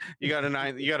 you got a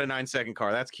 9-second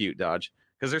car. That's cute, Dodge.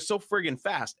 Because they're so friggin'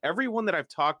 fast. Everyone that I've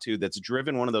talked to that's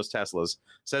driven one of those Teslas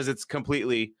says it's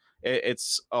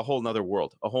a whole nother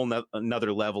world, a whole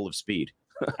another level of speed.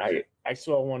 I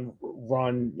saw one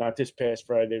run, not this past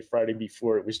Friday, Friday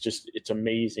before. It's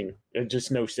amazing. Just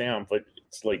no sound, but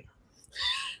it's like.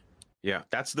 Yeah,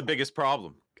 that's the biggest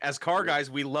problem. As car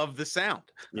guys, we love the sound.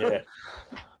 Yeah.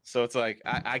 So it's like,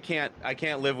 I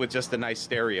can't live with just a nice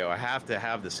stereo. I have to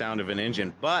have the sound of an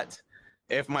engine. But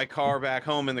if my car back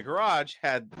home in the garage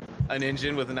had an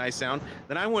engine with a nice sound,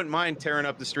 then I wouldn't mind tearing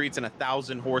up the streets in a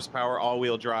 1,000 horsepower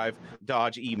all-wheel drive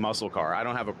Dodge e-muscle car. I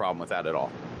don't have a problem with that at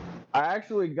all. I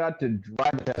actually got to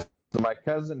drive a Tesla. My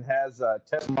cousin has a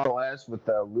Tesla Model S with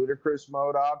the ludicrous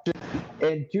mode option.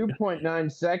 In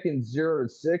 2.9 seconds, 0 to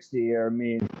 60, I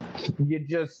mean,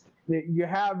 you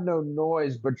have no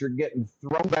noise, but you're getting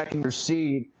thrown back in your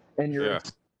seat, and you're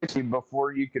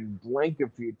before you can blink a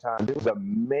few times. It was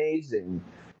amazing.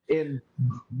 And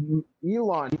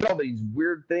Elon did all these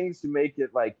weird things to make it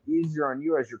like easier on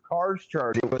you as your car's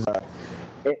charging. It was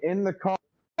in the car,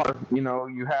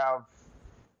 you have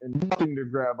nothing to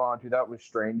grab onto. That was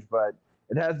strange, but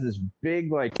it has this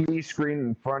big like TV screen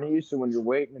in front of you, so when you're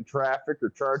waiting in traffic or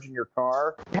charging your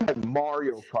car, it has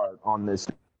Mario Kart on this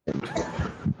thing.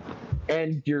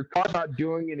 And your car's not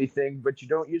doing anything, but you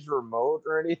don't use a remote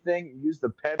or anything. You use the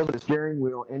pedal and the steering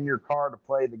wheel in your car to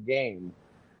play the game.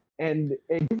 And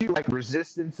it gives you like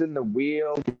resistance in the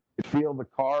wheel. You feel the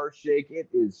car shake. It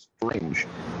is strange.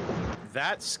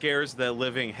 That scares the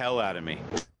living hell out of me.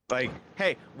 Like,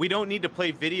 hey, we don't need to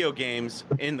play video games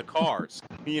in the cars.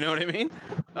 You know what I mean?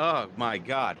 Oh, my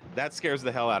God. That scares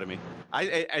the hell out of me.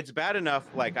 It's bad enough,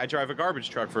 like, I drive a garbage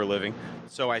truck for a living,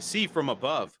 so I see from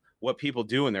above what people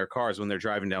do in their cars when they're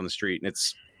driving down the street, and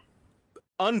it's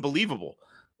unbelievable.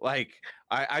 Like,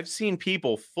 I've seen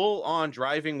people full on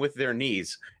driving with their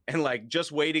knees and like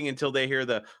just waiting until they hear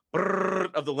the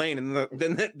brrr of the lane, and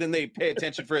then they pay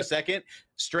attention for a second,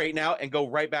 straighten out, and go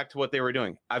right back to what they were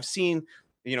doing. I've seen,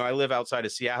 I live outside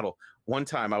of Seattle. One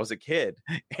time I was a kid,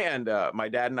 and my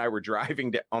dad and I were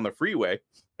driving on the freeway,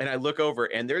 and I look over,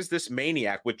 and there's this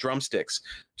maniac with drumsticks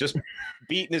just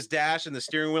beating his dash and the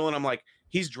steering wheel, and I'm like,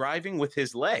 he's driving with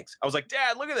his legs. I was like,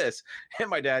 Dad, look at this. And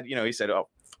my dad, he said, oh,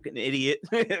 fucking idiot,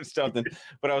 something.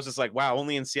 But I was just like, wow,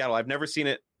 only in Seattle. I've never seen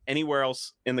it anywhere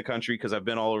else in the country because I've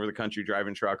been all over the country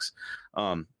driving trucks.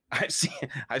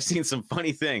 I've seen some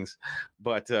funny things,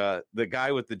 but the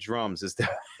guy with the drums is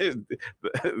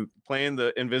playing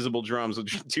the invisible drums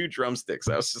with 2 drumsticks.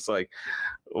 I was just like,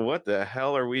 what the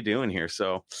hell are we doing here?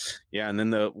 So, yeah. And then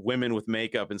the women with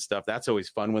makeup and stuff, that's always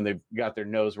fun when they've got their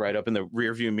nose right up in the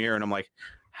rear view mirror. And I'm like,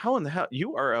 how in the hell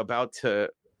you are about to,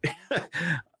 I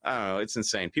don't know. It's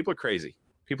insane. People are crazy.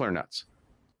 People are nuts.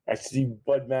 I see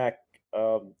Bud Mack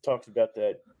talks about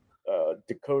that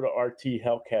Dakota RT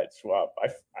Hellcat swap.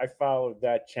 I followed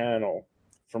that channel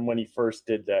from when he first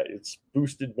did that. It's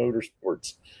Boosted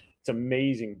Motorsports. It's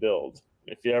amazing build.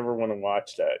 If you ever want to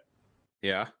watch that.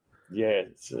 Yeah. Yeah.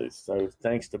 So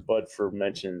thanks to Bud for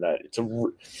mentioning that.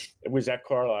 It was at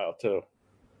Carlisle too.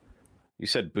 You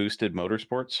said Boosted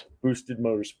Motorsports? Boosted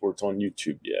Motorsports on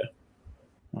YouTube. Yeah.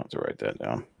 I'll have to write that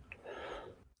down.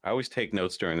 I always take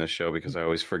notes during this show because I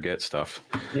always forget stuff.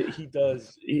 Yeah, he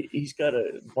does. He's got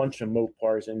a bunch of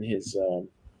Mopars in his, I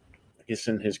guess,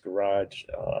 in his garage.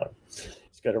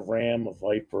 He's got a Ram, a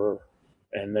Viper,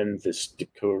 and then this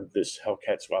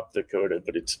Hellcat swap Dakota.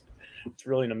 But It's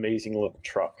really an amazing little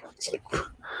truck. It's like,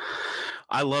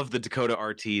 I love the Dakota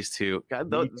RTs too. God,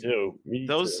 me too.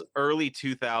 Those early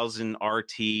 2000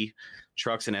 RT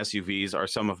trucks and SUVs are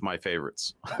some of my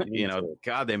favorites. Me too.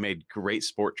 God, they made great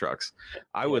sport trucks.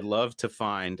 I would love to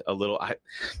find a little.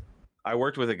 I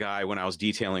worked with a guy when I was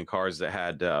detailing cars that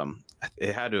had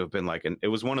it had to have been it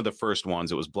was one of the first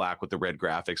ones. It was black with the red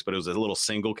graphics, but it was a little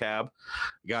single cab.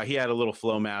 Guy, he had a little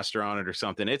Flowmaster on it or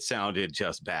something. It sounded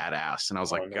just badass, and I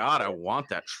was like, God, I want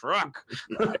that truck.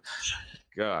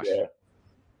 Gosh. Yeah.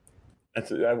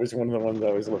 That was one of the ones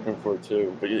I was looking for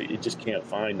too, but you just can't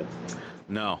find them.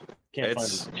 No, Can't find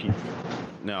them cheap.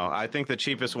 No, I think the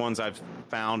cheapest ones I've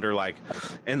found are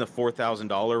in the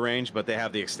 $4,000 range, but they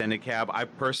have the extended cab. I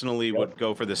personally would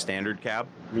go for the standard cab.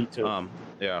 Me too.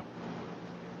 Yeah.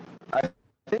 I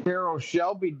think Darrell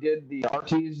Shelby did the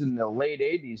RTs in the late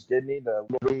 80s, didn't he? The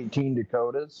 18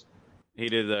 Dakotas. He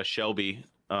did the Shelby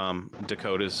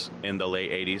Dakotas in the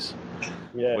late 80s,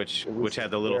 Yeah, which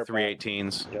had the little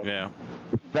 318s. Yep. Yeah.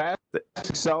 Fast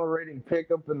accelerating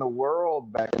pickup in the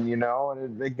world back then,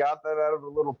 and they got that out of a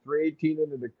little 318 in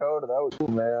the Dakota. That was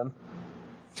cool, man.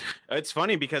 It's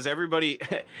funny because everybody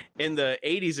in the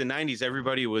 80s and 90s,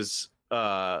 everybody was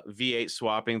V8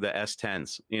 swapping the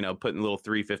S10s, putting little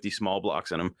 350 small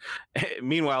blocks in them.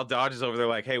 Meanwhile, Dodge is over there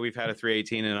like, hey, we've had a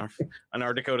 318 in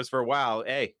our Dakotas for a while.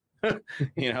 Hey,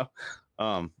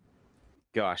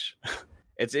 gosh,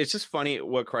 it's just funny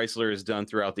what Chrysler has done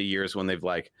throughout the years when they've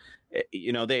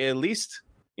they at least,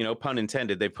 pun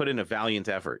intended, they put in a valiant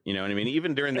effort. You know what I mean?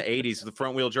 Even during the 80s, the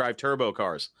front wheel drive turbo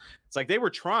cars, it's like they were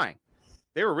trying.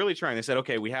 They were really trying. They said,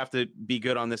 okay, we have to be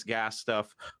good on this gas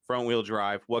stuff, front wheel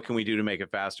drive. What can we do to make it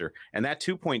faster? And that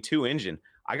 2.2 engine,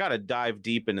 I got to dive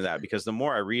deep into that because the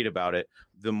more I read about it,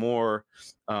 the more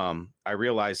I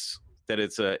realize that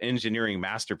it's an engineering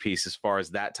masterpiece as far as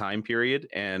that time period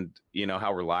and,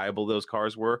 how reliable those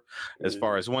cars were as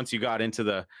far as once you got into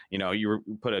the, you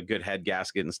put a good head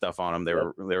gasket and stuff on them. They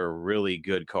were really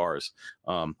good cars.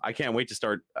 I can't wait to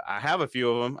start. I have a few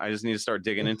of them. I just need to start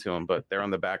digging into them, but they're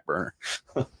on the back burner.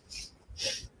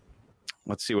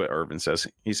 Let's see what Irvin says.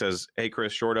 He says, hey,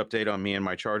 Chris, short update on me and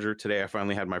my Charger. Today, I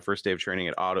finally had my first day of training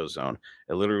at AutoZone.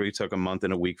 It literally took a month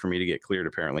and a week for me to get cleared,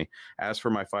 apparently. As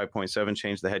for my 5.7,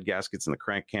 changed the head gaskets and the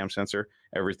crank cam sensor.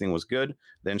 Everything was good.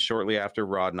 Then shortly after,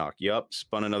 rod knock. Yup,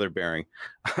 spun another bearing.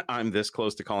 I'm this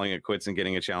close to calling it quits and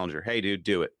getting a Challenger. Hey, dude,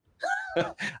 do it.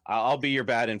 I'll be your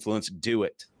bad influence. Do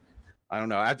it. I don't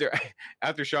know.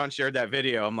 After Sean shared that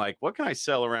video, I'm like, what can I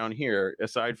sell around here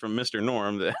aside from Mr.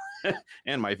 Norm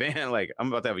and my van? I'm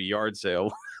about to have a yard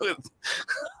sale.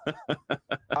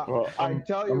 I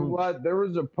tell you what, there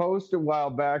was a post a while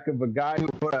back of a guy who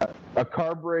put a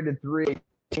carbureted 318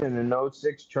 in an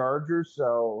 06 Charger,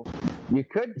 so you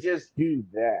could just do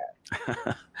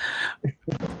that.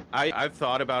 I've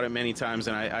thought about it many times,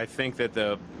 and I think that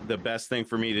the best thing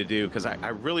for me to do, because I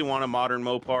really want a modern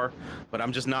Mopar, but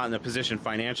I'm just not in the position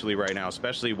financially right now,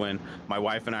 especially when my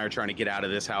wife and I are trying to get out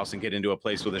of this house and get into a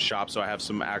place with a shop so I have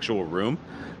some actual room.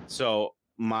 So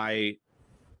my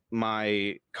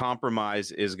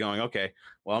compromise is going, okay,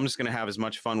 well, I'm just going to have as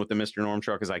much fun with the Mr. Norm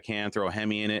truck as I can, throw a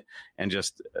Hemi in it, and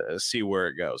just see where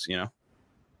it goes,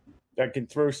 I can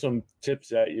throw some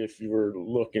tips at you if you were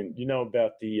looking.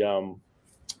 About the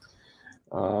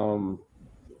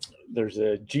there's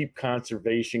a Jeep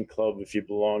Conservation Club. If you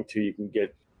belong to, you can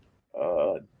get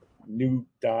new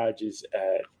Dodges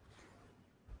at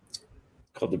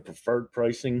called the preferred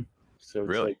pricing. So it's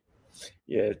really,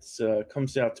 it's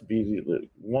comes out to be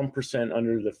 1%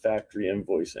 under the factory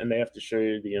invoice, and they have to show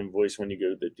you the invoice when you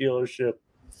go to the dealership,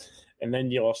 and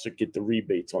then you also get the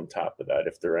rebates on top of that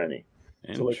if there are any.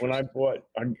 So when I bought,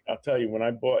 I'll tell you, when I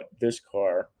bought this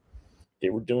car, they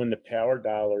were doing the power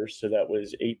dollars. So that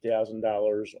was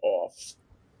 $8,000 off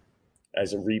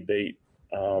as a rebate.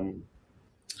 And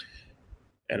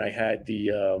I had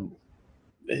the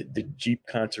Jeep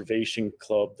Conservation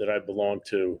Club that I belong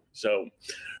to. So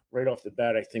right off the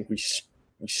bat, I think we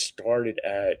started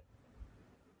at,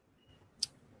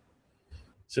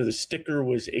 so the sticker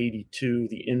was 82,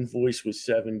 the invoice was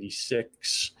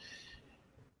 76.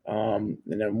 And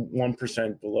then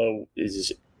 1% below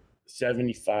is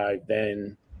 75,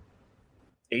 then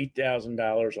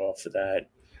 $8,000 off of that.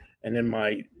 And then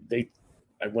I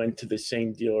went to the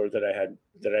same dealer that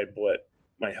I bought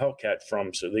my Hellcat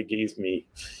from. So they gave me,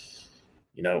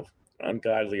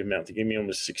 ungodly amount. They gave me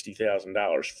almost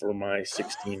 $60,000 for my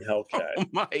 16 Hellcat. Oh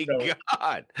my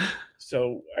God.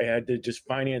 So I had to just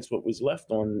finance what was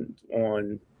left on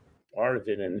part of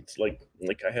it. And it's like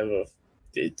I have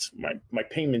it's my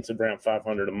payments around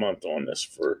 $500 a month on this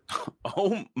for.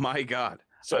 Oh my God.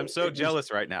 So I'm so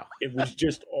jealous right now. It was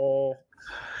just all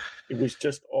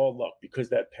luck because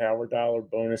that power dollar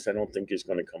bonus I don't think is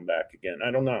going to come back again.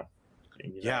 I don't know.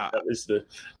 Yeah, that was the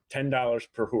 $10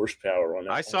 per horsepower on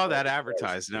that. I saw that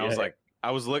advertised, and I was like,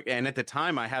 I was looking, and at the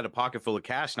time I had a pocket full of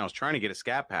cash, and I was trying to get a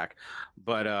Scat Pack,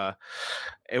 but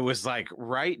it was like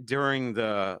right during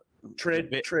the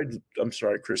I'm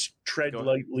sorry, Chris.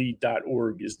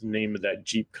 Treadlightly.org is the name of that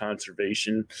Jeep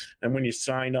conservation, and when you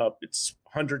sign up, it's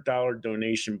 $100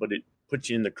 donation, but it puts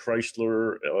you in the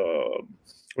Chrysler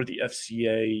or the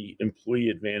FCA Employee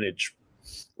Advantage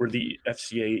or the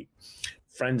FCA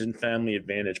Friends and Family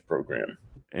Advantage program.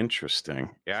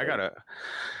 Interesting. Yeah, I gotta.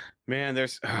 Man,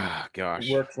 there's gosh.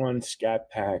 Work run Scat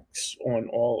Packs on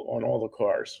all the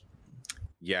cars.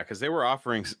 Yeah, because they were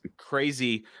offering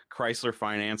crazy Chrysler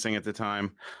financing at the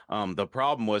time. The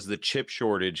problem was the chip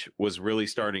shortage was really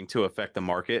starting to affect the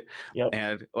market. Yep.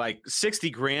 And like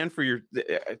 $60,000 for your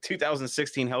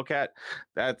 2016 Hellcat.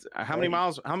 That's how many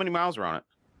miles? How many miles are on it?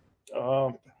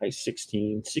 Probably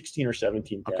 16 or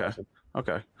 17,000.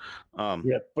 Okay.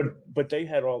 Yeah, but they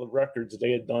had all the records.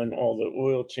 They had done all the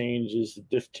oil changes, the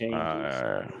diff changes,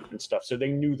 and stuff. So they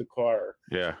knew the car.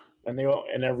 Yeah. And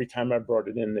every time I brought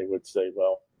it in, they would say,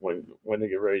 "Well, when they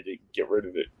get ready to get rid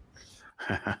of it."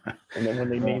 And then when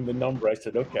they named the number, I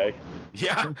said, "Okay."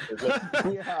 Yeah.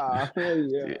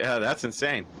 Yeah, that's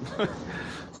insane.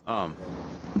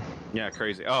 Yeah,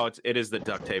 crazy. Oh, it is the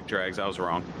duct tape drags. I was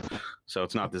wrong. So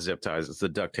it's not the zip ties; it's the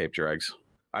duct tape drags.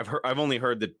 I've only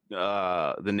heard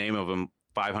the name of them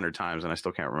 500 times, and I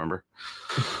still can't remember.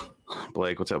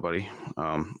 Blake, what's up, buddy?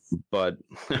 But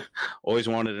always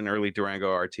wanted an early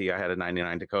Durango RT. I had a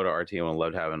 '99 Dakota RT and would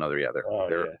love to have another. Yeah,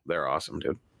 they're awesome,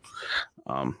 dude.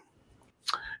 I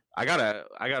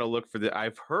gotta look for the.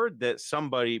 I've heard that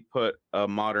somebody put a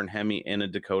modern Hemi in a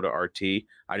Dakota RT.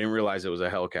 I didn't realize it was a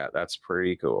Hellcat. That's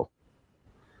pretty cool.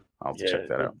 I'll check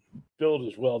that out. Build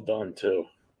is well done too.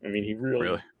 I mean, he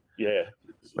really. Yeah,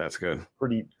 that's good.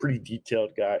 Pretty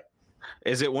detailed guy.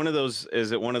 Is it one of those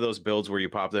builds where you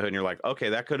pop the hood and you're like, okay,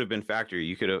 that could have been factory.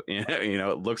 You could have,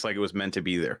 it looks like it was meant to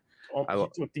be there. He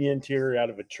took the interior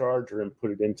out of a Charger and put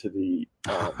it into the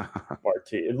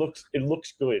RT. It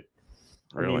looks good.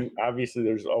 Really? I mean, obviously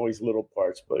there's always little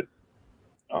parts, but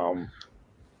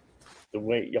the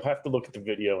way you'll have to look at the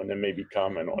video and then maybe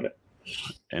comment on it.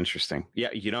 Interesting. Yeah,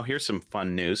 here's some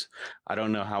fun news. I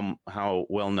don't know how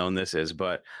well known this is,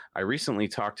 but I recently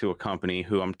talked to a company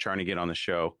who I'm trying to get on the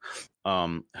show,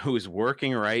 who is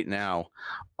working right now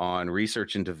on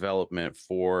research and development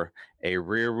for a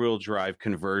rear-wheel drive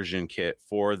conversion kit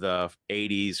for the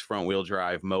 80s front-wheel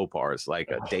drive Mopars, like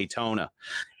a Daytona.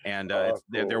 And cool.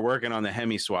 They're working on the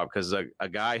Hemi swap because a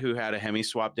guy who had a Hemi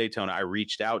swap Daytona, I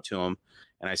reached out to him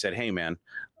and I said, hey, man,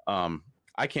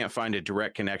 I can't find a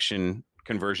direct connection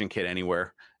conversion kit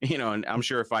anywhere, and I'm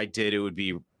sure if I did, it would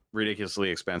be ridiculously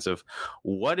expensive.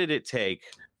 What did it take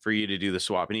for you to do the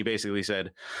swap? And he basically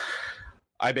said,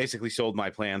 I basically sold my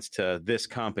plans to this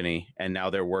company and now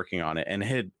they're working on it. And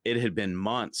it had been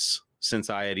months since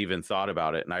I had even thought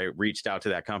about it. And I reached out to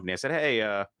that company. I said, hey,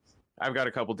 I've got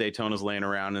a couple Daytonas laying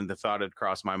around, and the thought had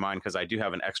crossed my mind because I do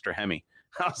have an extra Hemi.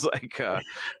 I was like,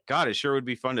 God, it sure would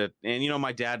be fun to, and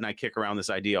my dad and I kick around this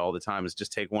idea all the time, is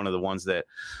just take one of the ones that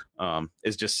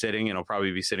is just sitting and it'll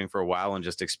probably be sitting for a while and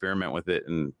just experiment with it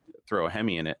and throw a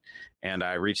Hemi in it. And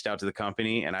I reached out to the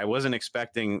company, and I wasn't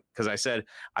expecting, because I said,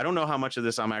 I don't know how much of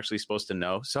this I'm actually supposed to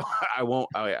know. So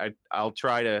I'll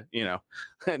try to,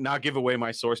 not give away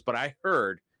my source, but I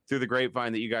heard through the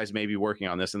grapevine that you guys may be working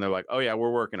on this. And they're like, oh yeah,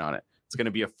 we're working on it. It's going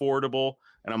to be affordable.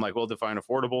 And I'm like, well, define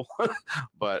affordable.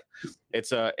 But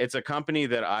it's a company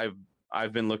that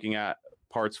I've been looking at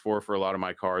parts for a lot of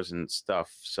my cars and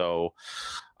stuff. So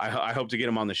I hope to get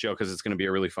them on the show because it's going to be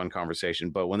a really fun conversation.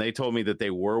 But when they told me that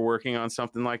they were working on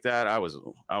something like that, I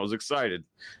was excited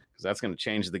because that's going to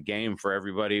change the game for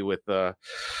everybody with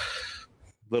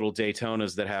little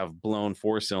Daytonas that have blown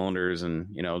 4-cylinders. And,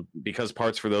 because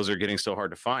parts for those are getting so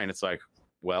hard to find, it's like,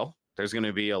 well, there's going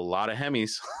to be a lot of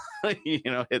Hemis,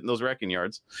 hitting those wrecking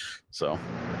yards. So,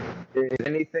 is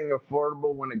anything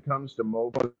affordable when it comes to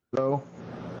mopeds, though?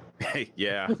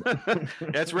 Yeah,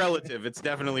 that's relative. It's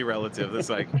definitely relative. It's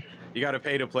like you got to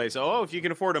pay to play. So, if you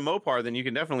can afford a Mopar, then you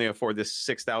can definitely afford this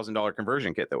 $6,000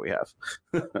 conversion kit that we have.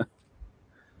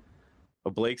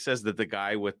 Blake says that the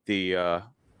guy with the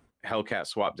Hellcat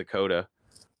swap Dakota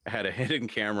had a hidden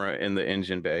camera in the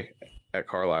engine bay at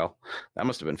Carlisle. That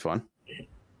must have been fun.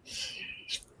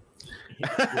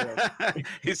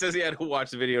 He says he had to watch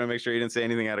the video and make sure he didn't say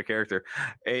anything out of character.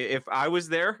 If I was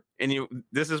there and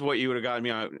this is what you would have gotten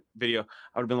me on video, I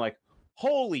would have been like,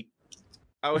 holy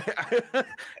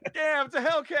Damn, it's a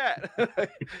Hellcat.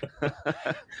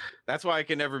 That's why I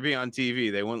can never be on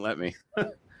TV. They wouldn't let me.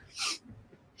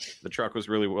 The truck was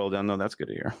really well done, though. That's good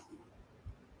to hear.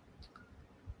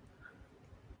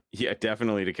 Yeah,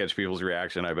 definitely to catch people's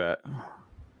reaction, I bet.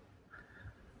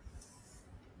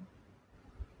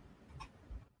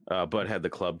 Bud had the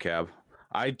club cab.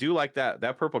 I do like that.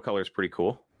 That purple color is pretty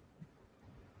cool.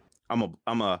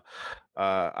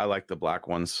 I like the black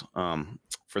ones.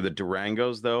 For the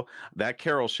Durangos, though, that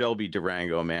Carroll Shelby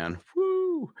Durango, man.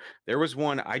 Woo! There was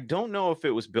one, I don't know if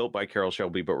it was built by Carroll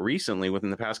Shelby, but recently,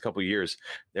 within the past couple of years,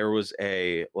 there was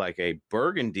a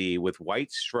burgundy with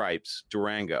white stripes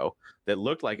Durango that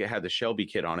looked like it had the Shelby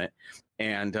kit on it.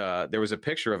 And there was a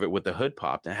picture of it with the hood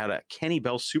popped and had a Kenny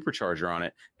Bell supercharger on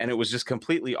it. And it was just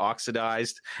completely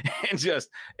oxidized and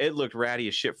it looked ratty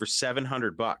as shit for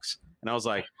 $700. And I was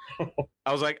like,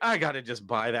 I got to just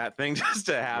buy that thing just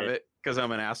to have it because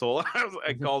I'm an asshole.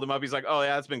 I called him up. He's like, oh,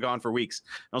 yeah, it's been gone for weeks.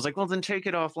 And I was like, well, then take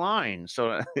it offline.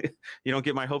 So you don't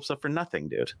get my hopes up for nothing,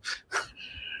 dude.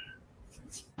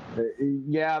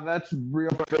 Yeah, that's real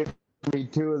frustrating for me,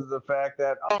 too, is the fact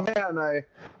that, oh, man,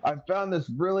 I found this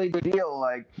really good deal.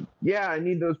 Like, yeah, I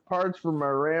need those parts for my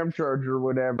Ram Charger or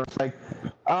whatever. It's like,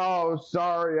 oh,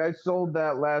 sorry, I sold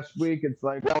that last week. It's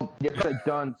like, well, you could have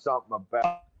done something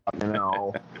about it, you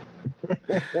know.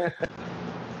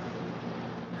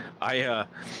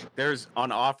 There's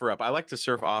on OfferUp. I like to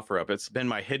surf OfferUp. It's been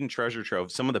my hidden treasure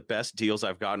trove. Some of the best deals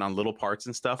I've gotten on little parts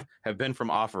and stuff have been from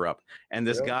OfferUp. And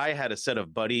this guy had a set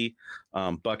of Buddy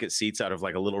bucket seats out of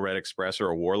like a Little Red Express or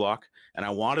a Warlock, and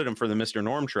I wanted them for the Mr.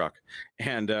 Norm truck,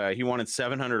 and he wanted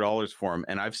 $700 for them.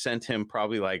 And I've sent him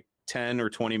probably like 10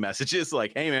 or 20 messages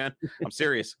like, "Hey man, I'm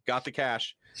serious. Got the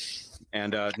cash,"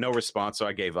 and no response. So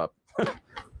I gave up.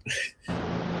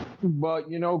 But,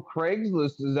 you know,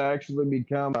 Craigslist has actually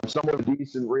become a somewhat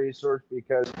decent resource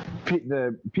because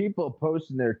the people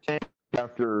posting their tank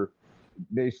after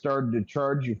they started to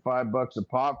charge you $5 a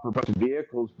pop for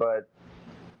vehicles, but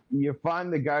you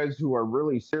find the guys who are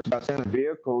really serious about selling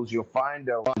vehicles, you'll find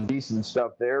a lot of decent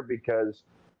stuff there because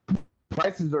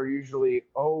prices are usually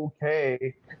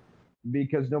okay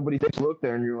because nobody takes a look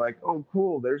there and you're like, oh,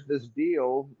 cool, there's this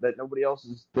deal that nobody else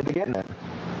is getting at.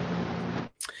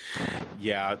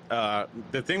 Yeah,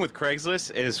 the thing with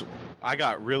Craigslist is I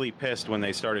got really pissed when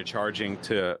they started charging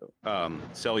to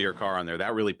sell your car on there.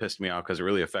 That really pissed me off because it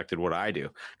really affected what I do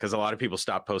because a lot of people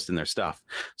stopped posting their stuff.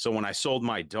 So when I sold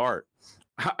my Dart,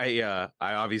 I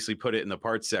obviously put it in the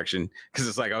parts section because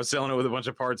it's like I was selling it with a bunch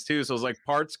of parts too. So it was like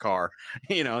parts car,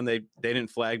 you know, and they didn't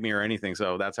flag me or anything.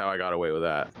 So that's how I got away with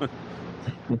that.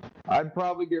 I'd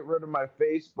probably get rid of my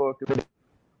Facebook in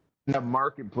a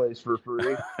marketplace for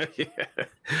free. I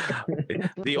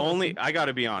got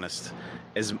to be honest,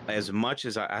 as much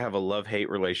as I have a love-hate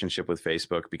relationship with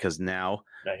Facebook because now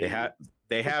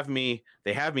they have me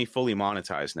fully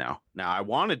monetized now. Now I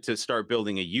wanted to start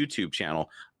building a YouTube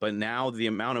channel, but now the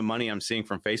amount of money I'm seeing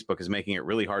from Facebook is making it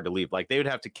really hard to leave. Like they would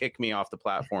have to kick me off the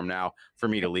platform now for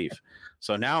me to leave.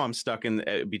 So now I'm stuck in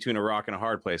between a rock and a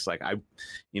hard place. Like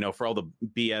for all the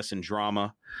BS and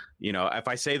drama, if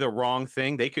I say the wrong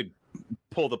thing, they could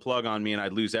pull the plug on me and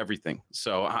I'd lose everything.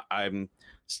 So I'm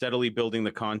steadily building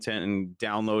the content and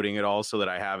downloading it all so that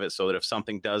I have it so that if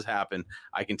something does happen,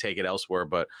 I can take it elsewhere.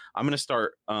 But I'm going to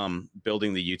start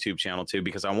building the YouTube channel too,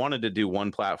 because I wanted to do one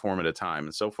platform at a time.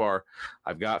 And so far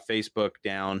I've got Facebook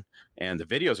down and the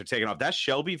videos are taking off. That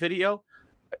Shelby video,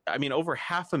 I mean, over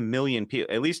 500,000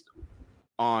 people, at least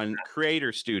on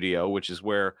Creator Studio, which is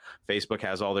where Facebook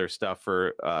has all their stuff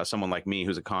for someone like me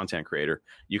who's a content creator.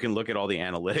 You can look at all the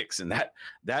analytics, and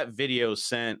that video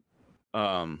sent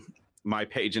my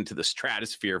page into the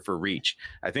stratosphere for reach.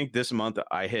 I think this month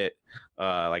I hit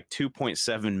like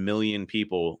 2.7 million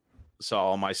people saw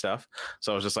all my stuff.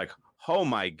 So I was just like, oh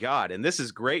my God. And this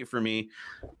is great for me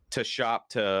to shop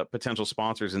to potential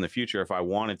sponsors in the future if I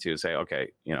wanted to say, okay,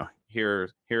 here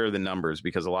are the numbers,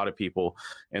 because a lot of people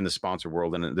in the sponsor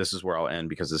world, and this is where I'll end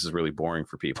because this is really boring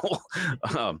for people.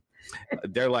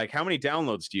 They're like, how many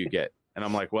downloads do you get? And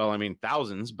I'm like, well, I mean,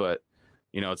 thousands, but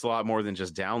it's a lot more than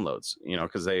just downloads,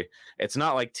 because it's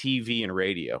not like TV and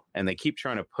radio, and they keep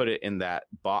trying to put it in that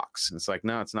box. And it's like,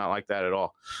 no, it's not like that at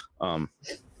all.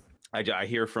 I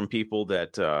hear from people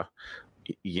that,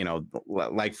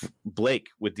 like Blake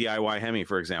with DIY Hemi,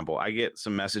 for example, I get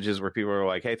some messages where people are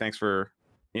like, hey, thanks for,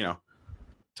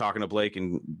 talking to Blake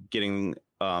and getting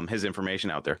his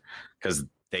information out there, because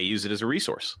they use it as a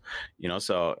resource,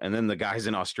 so, and then the guys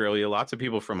in Australia, lots of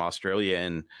people from Australia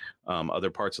and other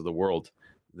parts of the world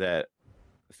that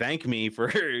thank me for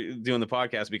doing the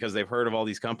podcast, because they've heard of all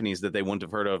these companies that they wouldn't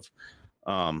have heard of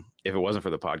if it wasn't for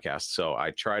the podcast. So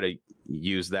I try to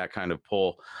use that kind of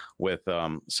pull with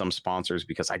some sponsors,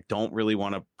 because I don't really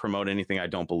want to promote anything I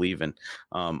don't believe in.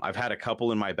 I've had a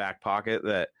couple in my back pocket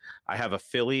that I have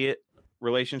affiliate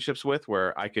relationships with,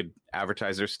 where I could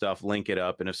advertise their stuff, link it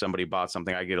up, and if somebody bought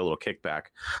something, I get a little kickback.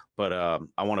 But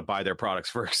I want to buy their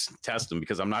products first, test them,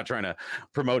 because I'm not trying to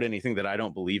promote anything that I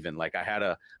don't believe in. Like I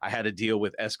had a deal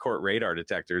with Escort radar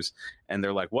detectors, and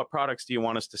they're like, "What products do you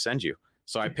want us to send you?"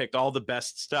 So I picked all the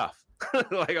best stuff.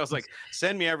 Like I was like,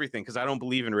 "Send me everything," because I don't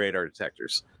believe in radar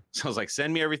detectors. So I was like,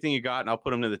 "Send me everything you got, and I'll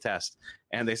put them to the test."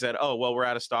 And they said, "Oh, well, we're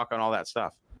out of stock on all that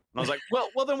stuff." And I was like,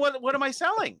 well, then what am I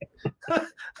selling? I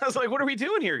was like, what are we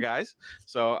doing here, guys?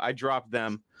 So I dropped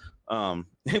them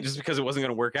just because it wasn't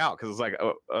going to work out. Because it's like,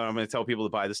 oh, I'm going to tell people to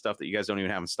buy the stuff that you guys don't even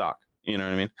have in stock. You know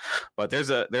what I mean? But there's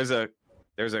a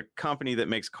company that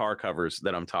makes car covers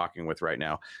that I'm talking with right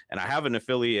now, and I have an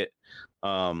affiliate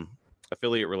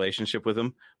relationship with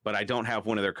them, but I don't have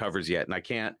one of their covers yet, and I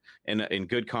can't. In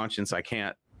good conscience, I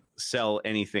can't sell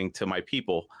anything to my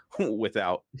people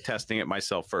without testing it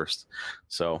myself first.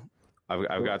 So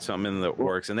I've got something in the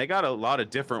works, and they got a lot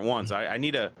of different ones. I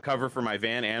need a cover for my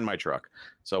van and my truck.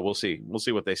 So we'll see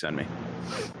what they send me.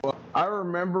 Well, I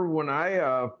remember when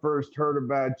I first heard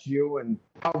about you and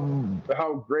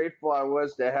how grateful I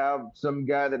was to have some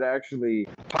guy that actually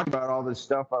talked about all this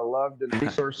stuff I loved and the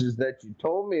resources that you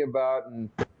told me about. And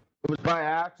it was by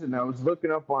accident. I was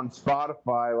looking up on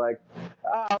Spotify, like,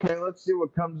 okay, let's see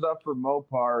what comes up for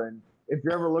Mopar. And if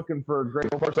you're ever looking for a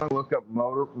great Mopar song, look up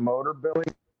Motor Billy.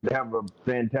 They have a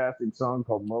fantastic song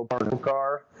called Mopar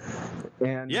Car.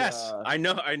 And yes, I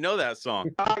know that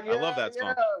song. Yeah, I love that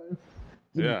song.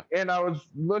 Yeah. And I was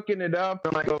looking it up,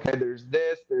 and I'm like, okay, there's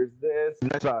this,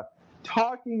 and that's a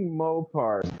talking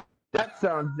Mopar. That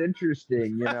sounds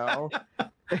interesting, you know.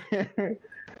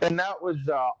 And that was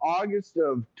August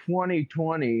of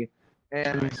 2020,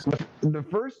 and the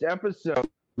first episode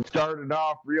started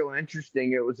off real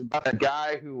interesting. It was about a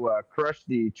guy who crushed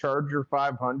the Charger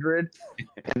 500,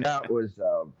 and that was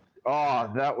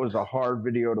a hard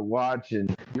video to watch.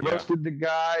 And you roasted the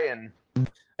guy, and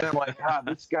I'm like,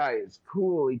 this guy is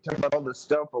cool. He talked about all the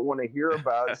stuff I want to hear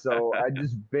about. So I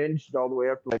just binged all the way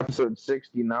up to episode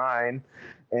 69.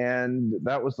 And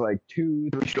that was like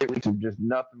 2-3 straight weeks of just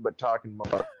nothing but talking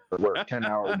about work,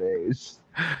 10-hour days.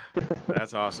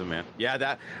 That's awesome, man. Yeah,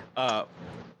 that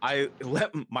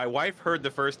my wife heard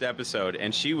the first episode,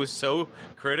 and she was so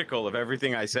critical of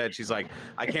everything I said. She's like,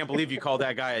 I can't believe you called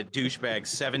that guy a douchebag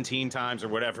 17 times or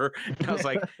whatever. And I was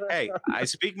like, hey, I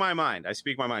speak my mind.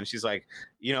 She's like,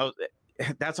 you know,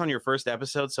 that's on your first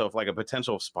episode. So if like a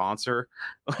potential sponsor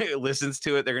listens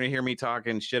to it, they're going to hear me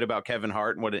talking shit about Kevin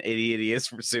Hart and what an idiot he is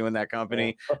for suing that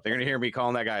company. They're going to hear me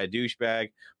calling that guy a douchebag.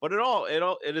 But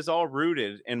it is all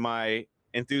rooted in my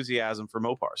enthusiasm for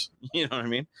Mopars. You know what I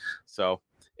mean? So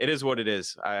it is what it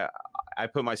is. I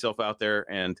put myself out there,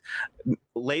 and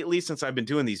lately, since I've been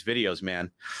doing these videos, man,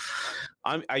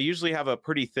 I usually have a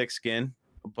pretty thick skin,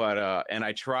 but and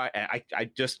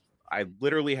I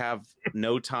literally have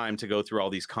no time to go through all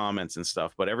these comments and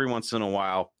stuff, but every once in a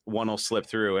while, one will slip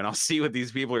through, and I'll see what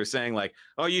these people are saying, like,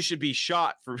 "Oh, you should be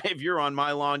shot for if you're on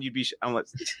my lawn, you'd be." I'm like,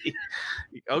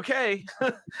 okay,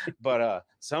 but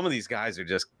some of these guys are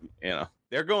just, you know,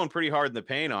 they're going pretty hard in the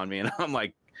paint on me, and I'm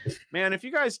like, man, if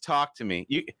you guys talk to me,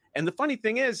 and the funny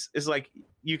thing is like,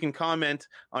 you can comment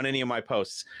on any of my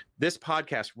posts. This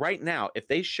podcast right now, if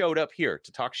they showed up here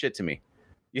to talk shit to me,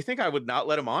 you think I would not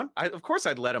let them on? Of course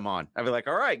I'd let them on. I'd be like,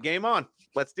 all right, game on.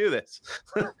 Let's do this.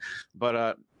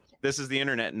 But this is the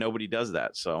internet, and nobody does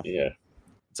that. So yeah,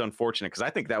 it's unfortunate, because I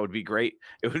think that would be great.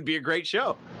 It would be a great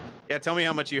show. Yeah, tell me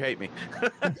how much you hate me.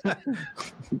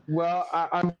 Well,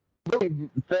 I'm really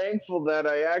thankful that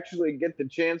I actually get the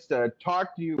chance to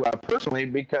talk to you personally,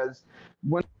 because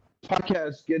when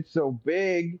podcasts get so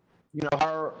big, you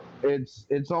know,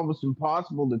 it's almost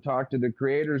impossible to talk to the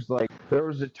creators. Like, there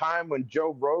was a time when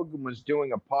Joe Rogan was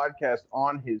doing a podcast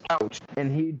on his couch,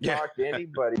 and he'd talk to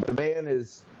anybody. The man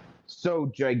is so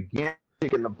gigantic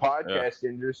in the podcast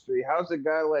industry. How's a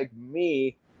guy like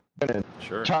me gonna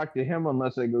talk to him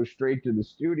unless I go straight to the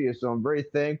studio? So I'm very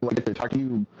thankful to talk to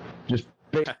you just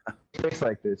face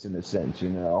like this, in a sense, you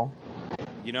know.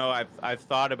 You know, I've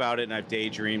thought about it, and I've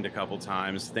daydreamed a couple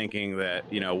times, thinking that,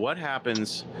 you know, what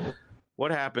happens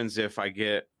if I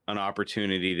get an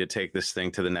opportunity to take this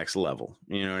thing to the next level?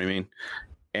 You know what I mean?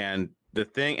 And the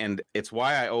thing, and it's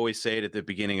why I always say it at the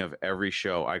beginning of every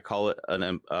show, I call it a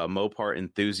Mopar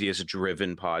enthusiast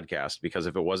driven podcast, because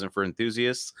if it wasn't for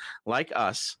enthusiasts like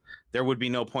us, there would be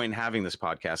no point in having this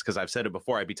podcast, because I've said it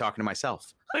before, I'd be talking to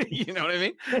myself. You know what I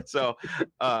mean? So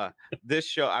this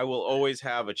show, I will always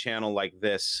have a channel like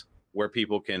this where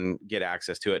people can get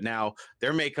access to it. Now,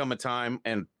 there may come a time,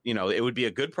 and it would be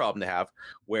a good problem to have,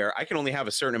 where I can only have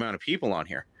a certain amount of people on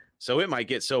here. So it might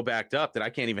get so backed up that I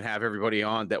can't even have everybody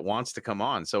on that wants to come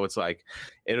on. So it's like,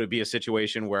 it would be a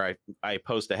situation where I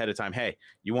post ahead of time, hey,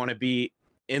 you want to be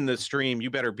in the stream,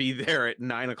 you better be there at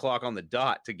 9:00 on the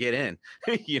dot to get in.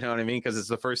 You know what I mean? Because it's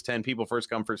the first 10 people, first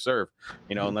come, first serve,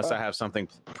 unless I have something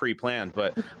pre-planned.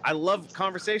 But I love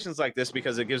conversations like this,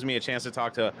 because it gives me a chance to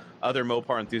talk to other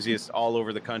Mopar enthusiasts all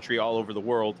over the country, all over the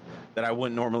world, that I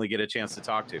wouldn't normally get a chance to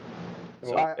talk to.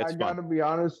 So I gotta be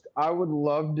honest, I would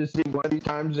love to see one of these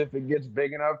times, if it gets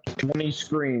big enough, 20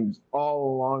 screens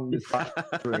all along the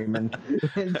stream and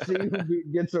see who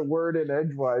gets a word in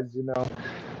edgewise,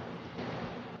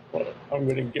 Well, I'm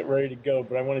going to get ready to go,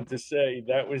 but I wanted to say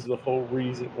that was the whole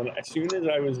reason. As soon as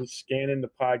I was scanning the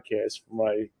podcast for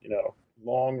my,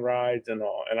 long rides and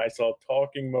all, and I saw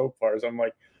Talking Mopars, I'm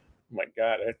like, oh my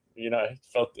God, I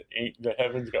felt the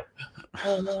heavens go,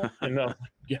 oh no,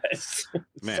 yes,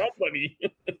 Man. Somebody.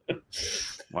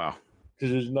 Wow.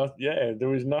 Because there's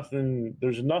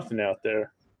nothing out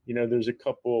there. There's a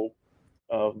couple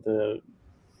of the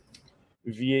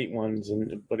V8 ones,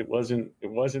 but it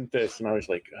wasn't this, and I was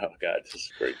like, oh God, this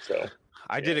is great. So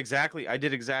I did exactly,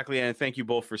 and thank you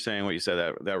both for saying what you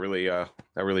said. That really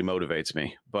motivates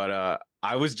me. But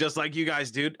I was just like you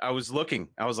guys, dude. I was looking.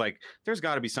 I was like, there's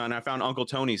got to be something. I found Uncle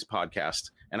Tony's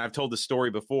podcast, and I've told the story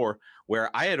before where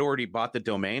I had already bought the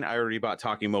domain. I already bought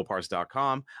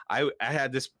talkingmopars.com. I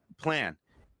had this plan,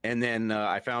 and then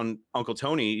I found Uncle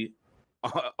Tony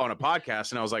on a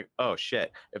podcast, and I was like, oh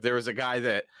shit, if there was a guy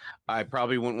that I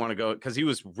probably wouldn't want to go, because he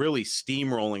was really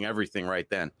steamrolling everything right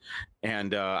then,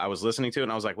 and I was listening to it,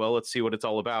 and I was like, well, let's see what it's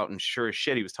all about. And sure as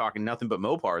shit, he was talking nothing but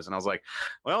Mopars, and I was like,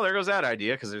 well, there goes that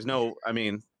idea, because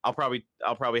I'll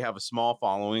probably have a small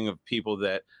following of people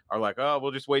that are like, oh,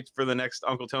 we'll just wait for the next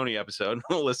Uncle Tony episode,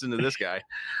 we'll listen to this guy.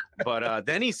 But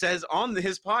then he says on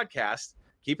his podcast,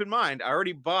 keep in mind, I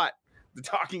already bought the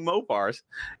Talking Mopars.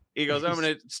 He goes, I'm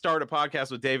going to start a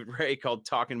podcast with David Ray called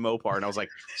Talking Mopar. And I was like,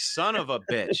 son of a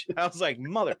bitch. I was like,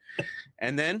 mother.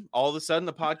 And then all of a sudden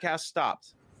the podcast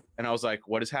stopped. And I was like,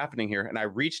 what is happening here? And I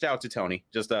reached out to Tony.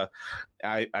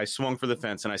 I swung for the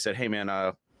fence, and I said, hey, man,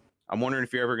 I'm wondering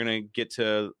if you're ever going to get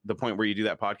to the point where you do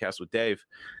that podcast with Dave.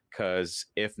 Because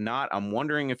if not, I'm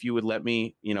wondering if you would let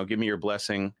me, give me your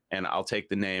blessing, and I'll take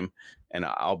the name and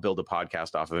I'll build a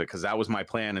podcast off of it. Because that was my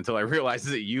plan until I realized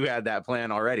that you had that plan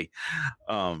already.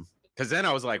 Because then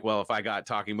I was like, well, if I got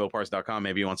talkingmopars.com,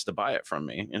 maybe he wants to buy it from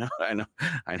me. I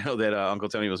know that Uncle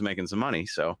Tony was making some money.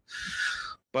 So,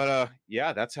 but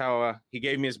yeah, that's how he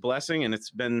gave me his blessing, and it's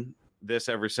been this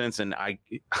ever since. And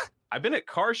I've been at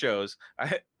car shows.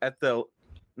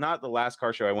 Not the last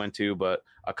car show I went to, but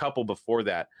a couple before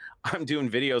that. I'm doing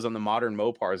videos on the modern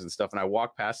Mopars and stuff, and I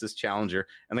walk past this Challenger,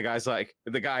 and the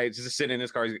guy just sitting in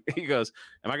his car. He goes,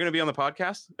 "Am I going to be on the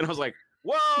podcast?" And I was like,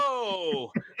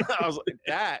 "Whoa!" I was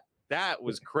like, "That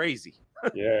was crazy."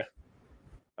 Yeah.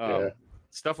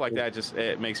 Stuff like that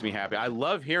it makes me happy. I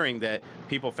love hearing that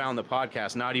people found the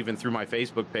podcast not even through my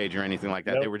Facebook page or anything like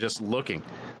that. Nope. They were just looking.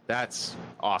 That's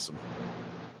awesome.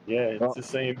 Yeah, it's the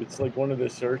same. It's like one of the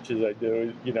searches I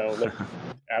do, like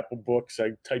Apple Books,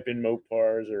 I type in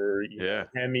Mopars or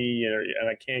Hemi, and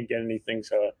I can't get anything.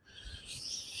 So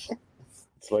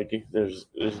it's like there's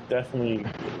definitely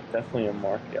a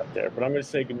market out there. But I'm going to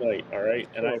say goodnight, all right?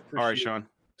 And I appreciate all right, Sean.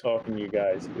 Talking to you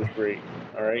guys. It was great.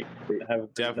 All right?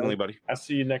 Definitely, buddy. I'll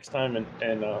see you next time,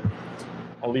 and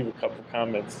I'll leave a couple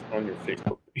comments on your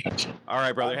Facebook page. All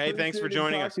right, brother. Hey, thanks for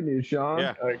joining us. To you, Sean.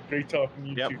 Yeah. All right, great talking to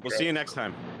you. Yep, too, we'll see you next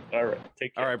time. All right,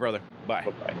 take care. All right, brother. Bye.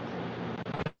 Bye-bye.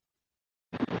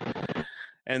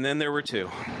 And then there were two.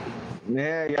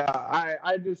 Yeah.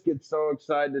 I just get so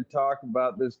excited to talk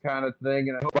about this kind of thing,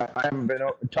 and I hope I haven't been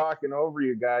talking over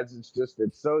you guys. It's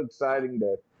so exciting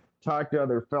to talk to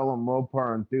other fellow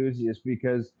Mopar enthusiasts,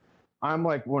 because I'm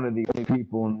like one of the only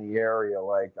people in the area.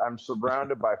 Like, I'm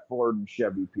surrounded by Ford and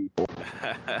Chevy people.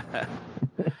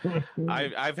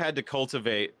 I've had to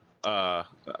cultivate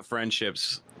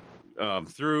friendships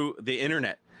through the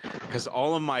internet, because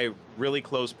all of my really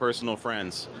close personal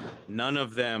friends, none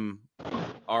of them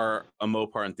are a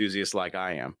Mopar enthusiast like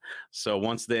I am. So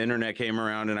once the internet came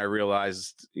around and I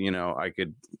realized, I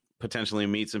could potentially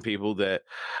meet some people that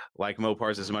like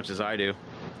Mopars as much as I do,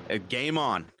 game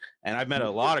on. And I've met a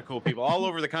lot of cool people all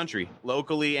over the country,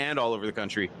 locally and all over the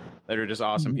country, that are just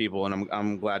awesome people, and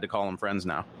I'm glad to call them friends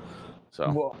now. So,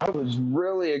 well, I was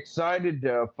really excited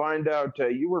to find out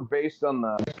you were based on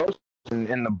the coast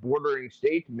in the bordering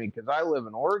state to me, because I live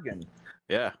in Oregon.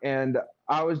 yeah. And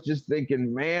I was just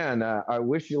thinking, man, I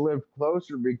wish you lived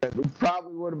closer, because we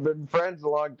probably would have been friends a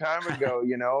long time ago.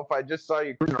 You know, if I just saw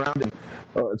you cruising around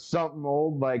in something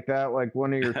old like that, like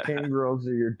one of your King Girls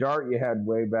or your Dart you had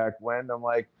way back when, I'm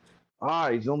like,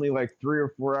 he's only like 3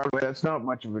 or 4 hours away. That's not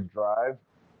much of a drive.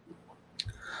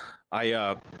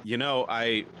 I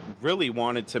really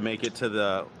wanted to make it to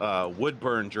the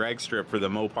Woodburn drag strip for the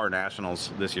Mopar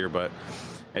Nationals this year, but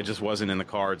it just wasn't in the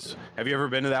cards. Have you ever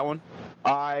been to that one?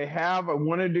 I have. I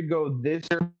wanted to go this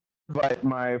year, but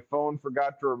my phone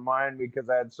forgot to remind me because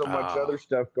I had so much other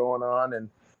stuff going on. And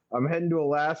I'm heading to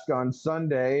Alaska on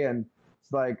Sunday, and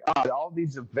it's like all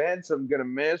these events I'm gonna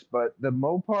miss. But the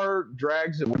Mopar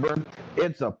drags at Woodburn,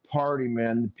 it's a party,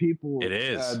 man. The people, It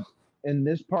is. In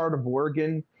this part of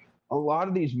Oregon, a lot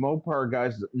of these Mopar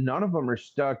guys, none of them are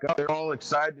stuck up. They're all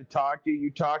excited to talk to you. You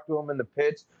talk to them in the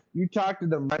pits. You talk to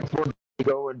them right before they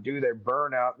go and do their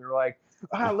burnout. They're like,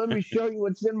 let me show you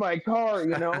what's in my car.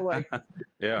 You know, like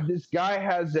Yeah. This guy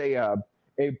has a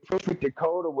Perfect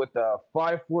Dakota with a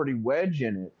 540 wedge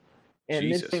in it. And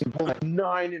Jesus. this thing pulled like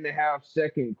 9.5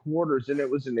 second quarters, and it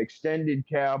was an extended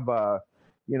cab,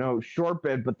 short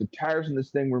bed, but the tires in this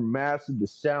thing were massive. The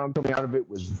sound coming out of it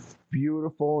was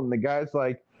beautiful. And the guy's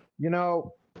like, a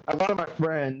lot of my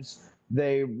friends,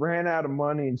 they ran out of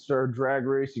money and started drag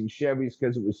racing Chevys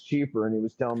because it was cheaper. And he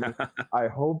was telling me, I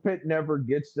hope it never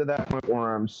gets to that point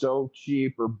where I'm so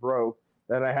cheap or broke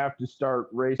that I have to start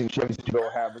racing Chevys to go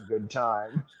have a good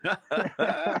time.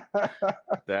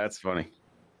 That's funny.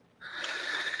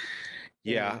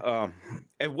 Yeah.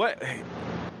 And what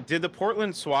did the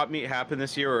Portland swap meet happen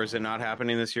this year, or is it not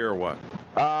happening this year, or what?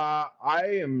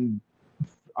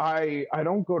 I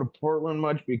don't go to Portland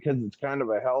much because it's kind of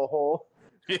a hellhole.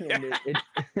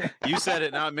 You said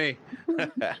it, not me.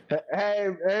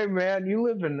 Hey, man, you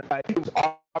live in, I think it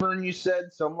was Auburn, you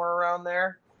said, somewhere around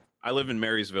there? I live in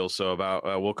Marysville, so about,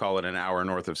 we'll call it an hour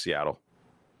north of Seattle.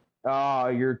 Oh,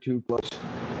 you're too close.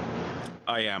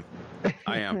 I am.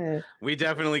 We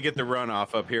definitely get the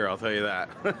runoff up here, I'll tell you that.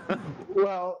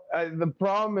 Well, the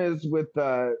problem is with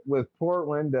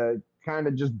Portland, kind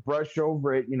of just brush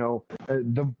over it,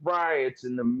 the riots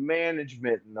and the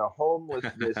management and the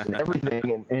homelessness and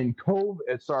everything, and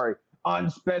COVID,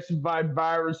 unspecified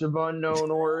virus of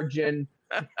unknown origin.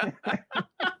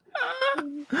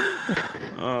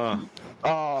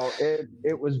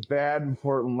 It was bad in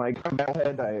Portland. Like, I'm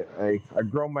metalhead. I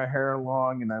grow my hair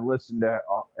long, and I listen to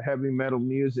heavy metal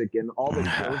music, and all the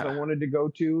shows I wanted to go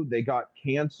to, they got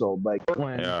canceled. Like,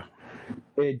 Portland,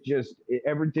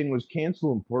 everything was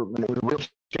canceled in Portland. It was a real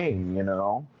shame,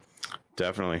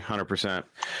 Definitely, 100%.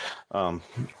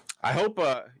 I hope,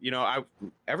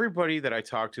 everybody that I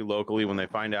talk to locally, when they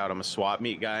find out I'm a swap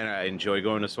meet guy and I enjoy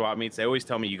going to swap meets, they always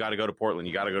tell me, you got to go to Portland.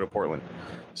 You got to go to Portland.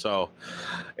 So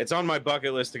it's on my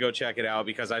bucket list to go check it out,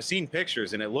 because I've seen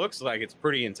pictures and it looks like it's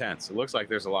pretty intense. It looks like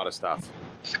there's a lot of stuff.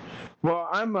 Well,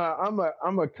 I'm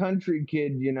a country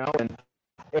kid, and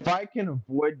if I can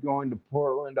avoid going to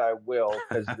Portland, I will,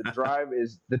 because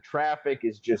the traffic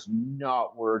is just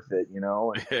not worth it,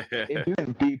 And if you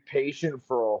can be patient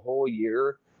for a whole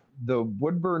year, the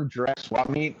Woodburn drag swap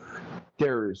meet,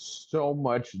 there is so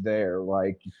much there.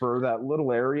 Like, for that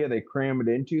little area they cram it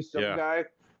into, some guy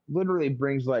literally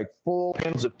brings like full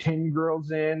cans of tin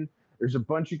grills in. There's a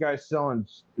bunch of guys selling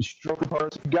stroke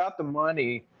parts. If you got the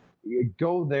money,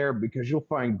 go there, because you'll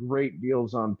find great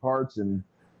deals on parts. And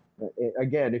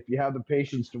again, if you have the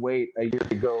patience to wait a year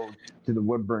to go to the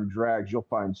Woodburn drags, you'll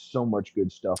find so much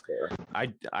good stuff there.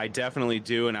 I definitely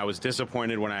do, and I was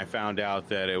disappointed when I found out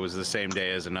that it was the same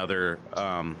day as another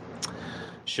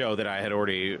show that I had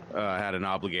already had an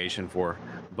obligation for.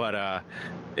 But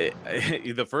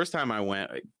the first time I went,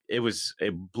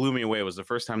 it blew me away. It was the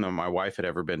first time that my wife had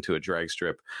ever been to a drag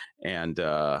strip, and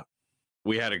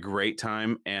we had a great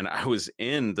time. And I was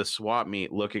in the swap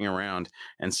meet looking around,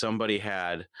 and somebody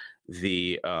had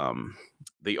the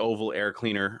oval air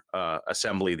cleaner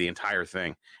assembly, the entire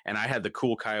thing, and I had the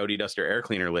cool Coyote Duster air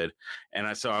cleaner lid, and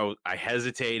I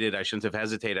hesitated. I shouldn't have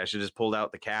hesitated. I should have just pulled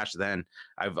out the cash then.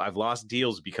 I've lost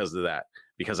deals because of that,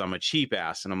 because I'm a cheap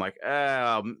ass, and I'm like,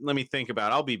 let me think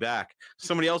about it. I'll be back.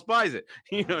 Somebody else buys it.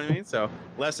 You know what I mean? So,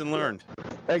 lesson learned.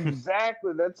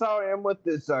 Exactly. That's how I am with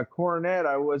this Coronet.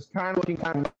 I was kind of looking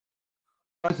at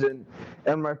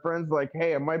and my friend's like,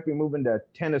 hey, I might be moving to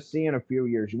Tennessee in a few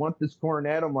years. You want this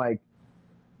Coronet? I'm like,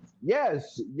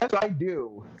 yes, I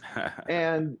do.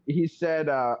 And he said,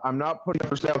 I'm not putting it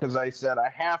for sale because I said I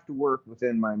have to work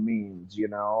within my means. You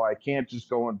know, I can't just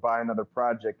go and buy another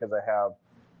project because I have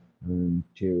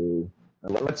two.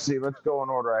 Let's see. Let's go in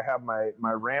order. I have my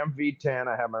Ram V10.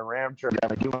 I have my Ram truck. I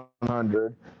have my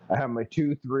 200. I have my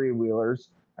 2 3-wheelers.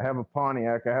 I have a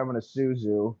Pontiac. I have an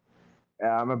Isuzu.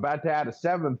 I'm about to add a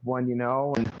 7th one, you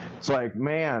know, and it's like,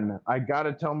 man, I got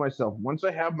to tell myself, once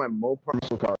I have my Mopar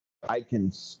muscle car, I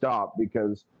can stop,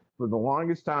 because for the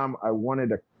longest time, I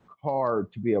wanted a car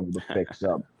to be able to fix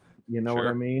up. You know what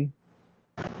I mean?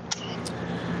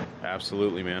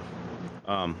 Absolutely, man.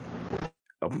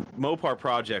 Mopar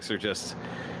projects are just,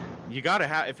 you got to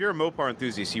have, if you're a Mopar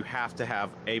enthusiast, you have to have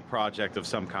a project of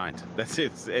some kind. That's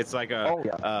it. It's like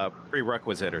a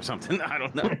prerequisite or something. I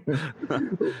don't know.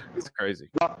 It's crazy.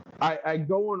 Well, I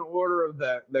go in order of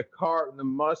the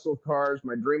muscle cars,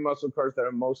 my dream muscle cars that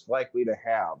I'm most likely to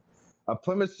have. A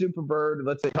Plymouth Superbird,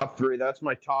 let's say top 3. That's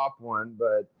my top one,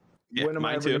 but when am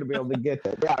I ever going to be able to get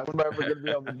that? Yeah, when am I ever going to be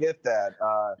able to get that?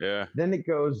 Then it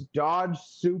goes Dodge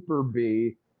Super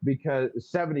B, because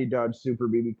 70 Dodge Super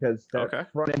B, because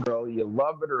that front end grill, you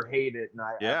love it or hate it, and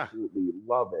I absolutely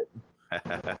love it.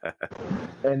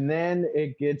 And then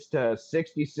it gets to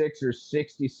 66 or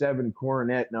 67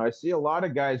 Coronet. Now I see a lot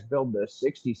of guys build the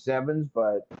 67s,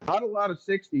 but not a lot of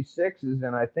 66s,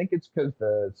 and I think it's because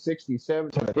the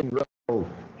 67s have a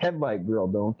headlight grill,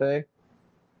 don't they?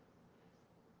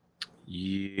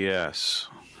 Yes.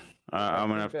 I'm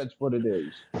gonna have that's what it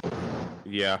is.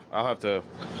 Yeah, I'll have to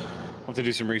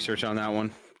do some research on that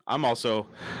one. I'm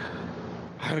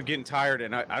getting tired,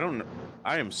 and I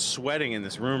am sweating in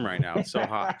this room right now. It's so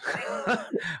hot.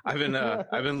 I've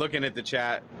been looking at the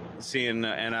chat, seeing,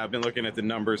 and I've been looking at the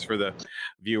numbers for the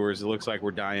viewers. It looks like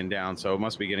we're dying down, so it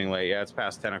must be getting late. Yeah, it's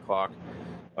past 10 o'clock.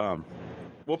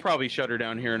 We'll probably shut her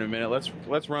down here in a minute.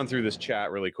 Let's run through this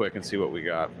chat really quick and see what we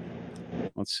got.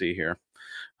 Let's see here.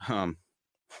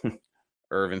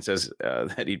 Irvin says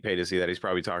that he'd pay to see that. He's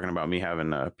probably talking about me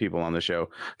having people on the show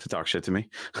to talk shit to me.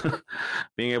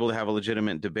 Being able to have a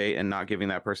legitimate debate and not giving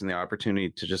that person the opportunity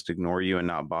to just ignore you and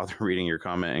not bother reading your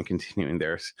comment and continuing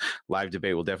theirs. Live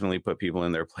debate will definitely put people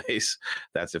in their place.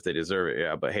 That's if they deserve it.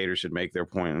 Yeah, but haters should make their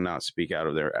point and not speak out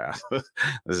of their ass.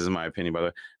 This is my opinion, by the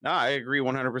way. No, I agree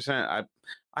 100%.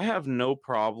 I have no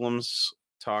problems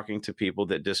talking to people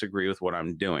that disagree with what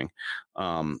I'm doing.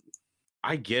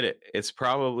 I get it. It's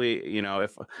probably, you know,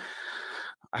 if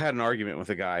I had an argument with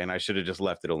a guy and I should have just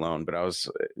left it alone, but I was,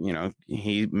 you know,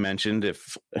 he mentioned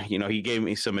if, you know, he gave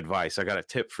me some advice. I got a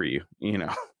tip for you, you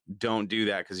know, don't do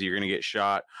that because you're going to get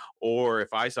shot. Or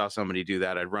if I saw somebody do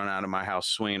that, I'd run out of my house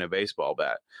swinging a baseball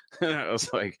bat. And I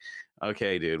was like,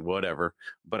 okay, dude, whatever.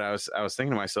 But I was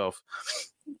thinking to myself,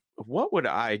 what would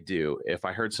I do if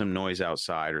I heard some noise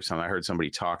outside or something? I heard somebody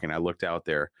talking. I looked out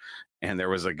there and there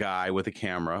was a guy with a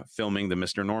camera filming the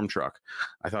Mr. Norm truck.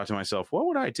 I thought to myself, what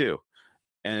would I do?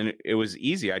 And it was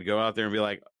easy. I'd go out there and be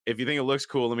like, if you think it looks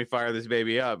cool, let me fire this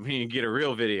baby up and you can get a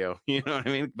real video. You know what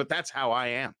I mean? But that's how I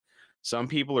am. Some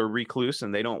people are recluse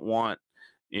and they don't want,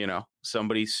 you know,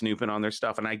 somebody snooping on their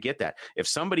stuff. And I get that. If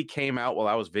somebody came out while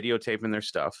I was videotaping their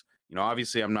stuff, you know,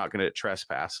 obviously I'm not going to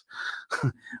trespass.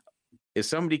 If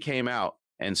somebody came out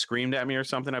and screamed at me or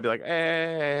something, I'd be like,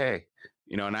 hey,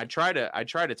 you know, and I try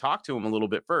to talk to them a little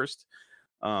bit first.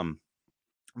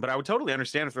 But I would totally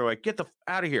understand if they're like, get the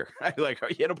out of here. I'd be like, oh,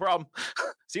 yeah, no problem.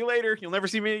 See you later. You'll never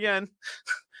see me again.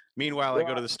 Meanwhile, I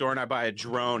go to the store and I buy a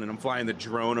drone and I'm flying the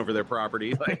drone over their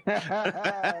property. Like,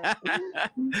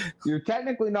 you're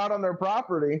technically not on their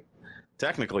property.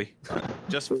 Technically,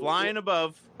 just flying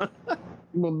above.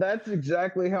 Well, that's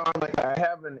exactly how I'm like. I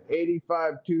have an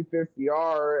 85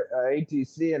 250R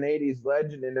ATC, an 80s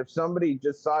Legend, and if somebody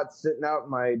just saw it sitting out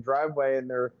in my driveway and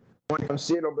they're want to come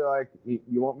see it, I'll be like,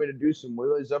 you want me to do some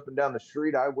wheelies up and down the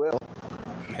street? I will.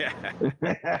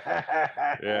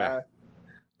 Yeah.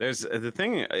 There's the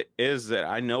thing is that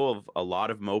I know of a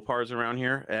lot of Mopars around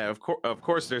here. Of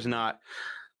course, there's not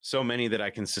so many that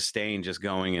I can sustain just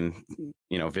going and,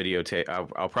 you know, videotape.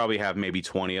 I'll probably have maybe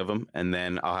 20 of them, and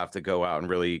then I'll have to go out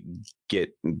and really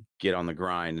get on the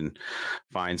grind and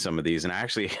find some of these. And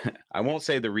actually, I won't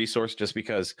say the resource just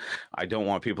because I don't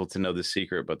want people to know the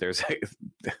secret, but there's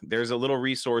a little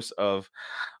resource of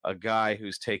a guy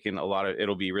who's taken a lot of,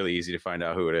 it'll be really easy to find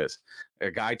out who it is. A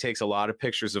guy takes a lot of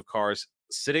pictures of cars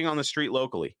sitting on the street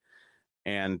locally.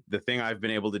 And the thing I've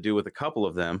been able to do with a couple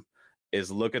of them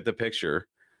is look at the picture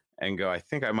and go, I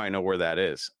think I might know where that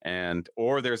is.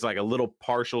 Or there's like a little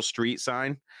partial street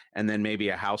sign and then maybe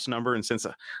a house number. And since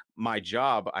my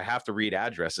job, I have to read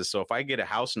addresses. So if I get a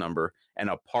house number and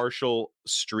a partial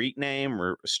street name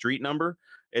or street number,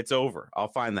 it's over. I'll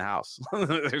find the house.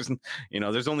 There's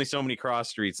only so many cross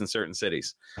streets in certain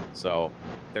cities. So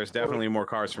there's definitely more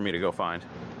cars for me to go find.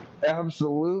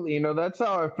 Absolutely. That's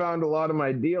how I found a lot of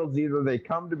my deals. Either they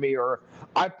come to me or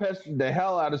I pestered the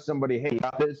hell out of somebody. Hey, you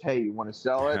got this? Hey, you want to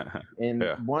sell it? And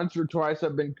once or twice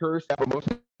I've been cursed, but most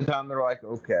of the time they're like,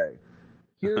 okay,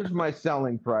 here's my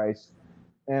selling price.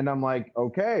 And I'm like,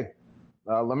 okay,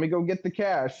 let me go get the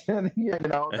cash.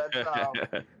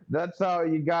 That's how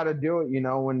you got to do it.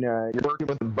 When you're working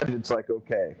with a budget, it's like,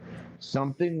 okay,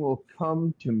 something will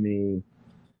come to me,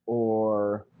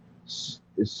 or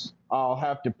I'll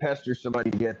have to pester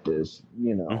somebody to get this.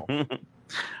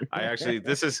 I actually,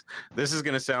 this is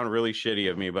going to sound really shitty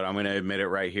of me, but I'm going to admit it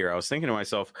right here. I was thinking to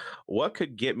myself, what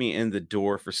could get me in the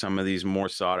door for some of these more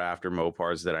sought after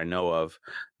Mopars that I know of,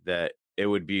 that it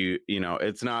would be,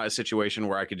 it's not a situation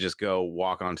where I could just go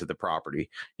walk onto the property.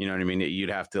 You know what I mean? You'd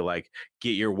have to like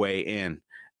get your way in.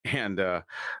 And God,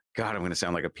 I'm going to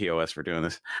sound like a POS for doing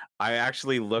this. I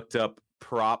actually looked up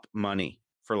prop money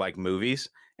for like movies,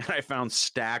 and I found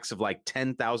stacks of like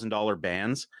 $10,000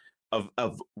 bands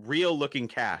of real looking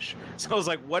cash. So I was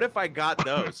like, what if I got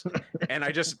those? And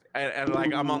I just, and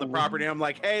like, I'm on the property and I'm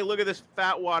like, hey, look at this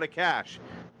fat wad of cash.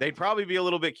 They'd probably be a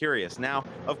little bit curious. Now,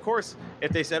 of course,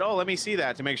 if they said, oh, let me see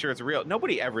that to make sure it's real.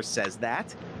 Nobody ever says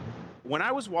that. When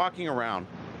I was walking around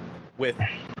with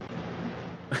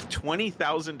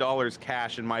 $20,000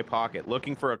 cash in my pocket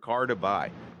looking for a car to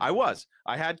buy, I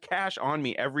had cash on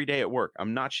me every day at work.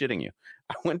 I'm not shitting you.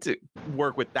 I went to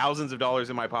work with thousands of dollars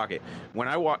in my pocket. When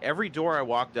I every door I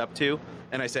walked up to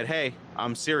and I said, hey,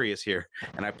 I'm serious here,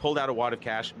 and I pulled out a wad of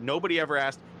cash, nobody ever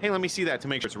asked, hey, let me see that to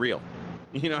make sure it's real.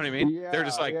 You know what I mean? Yeah, they're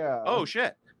just like, oh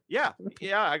shit. Yeah,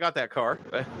 I got that car.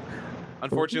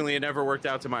 Unfortunately, it never worked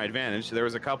out to my advantage. There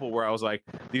was a couple where I was like,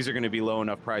 these are going to be low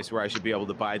enough price where I should be able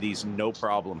to buy these no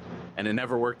problem. And it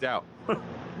never worked out.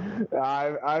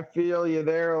 I feel you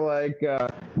there. Like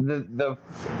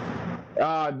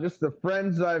just the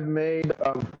friends I've made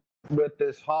with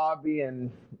this hobby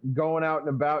and going out and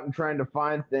about and trying to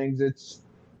find things. It's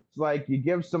like you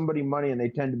give somebody money and they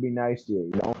tend to be nice to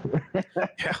you,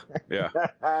 Yeah.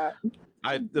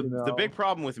 The big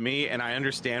problem with me, and I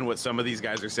understand what some of these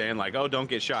guys are saying, like, oh, don't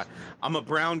get shot. I'm a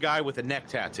brown guy with a neck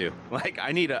tattoo. Like,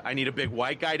 I need a big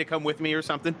white guy to come with me or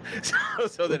something,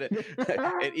 so that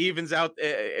it evens out.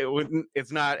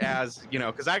 It's not as,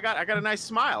 because I got a nice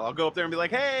smile. I'll go up there and be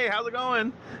like, hey, how's it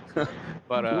going?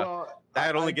 But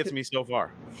that only gets me so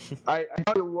far. I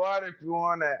tell you what, if you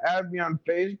want to add me on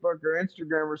Facebook or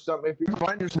Instagram or something, if you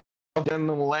find yourself in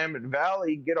the Willamette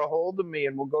Valley, get a hold of me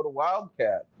and we'll go to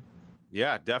Wildcat.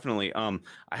 Yeah, definitely. I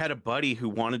had a buddy who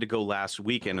wanted to go last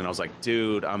weekend, and I was like,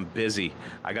 dude, I'm busy.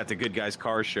 I got the Good Guys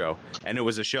Car Show, and it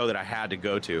was a show that I had to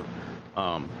go to.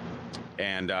 I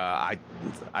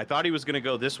thought he was going to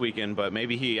go this weekend, but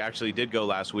maybe he actually did go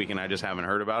last week, and I just haven't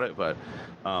heard about it. But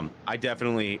I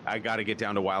got to get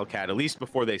down to Wildcat, at least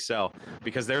before they sell,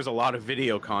 because there's a lot of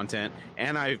video content,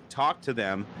 and I've talked to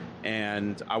them,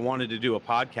 and I wanted to do a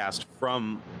podcast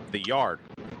from the yard.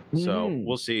 So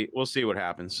we'll see what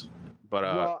happens. But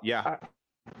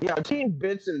I've seen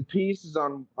bits and pieces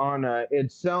on it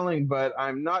selling, but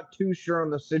I'm not too sure on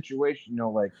the situation.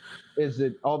 Like, is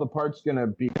it all the parts going to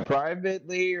be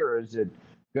privately, or is it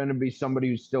going to be somebody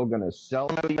who's still going to sell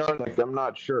it? Like, I'm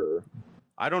not sure.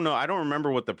 I don't know. I don't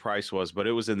remember what the price was, but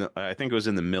it was I think it was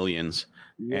in the millions.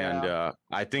 Yeah. And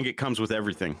I think it comes with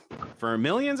everything. For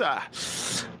millions,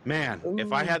 man,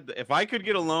 if I could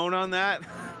get a loan on that,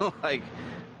 like,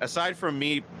 aside from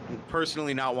me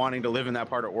personally not wanting to live in that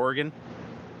part of Oregon,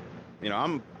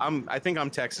 I think I'm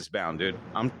Texas bound, dude.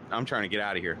 I'm trying to get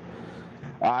out of here.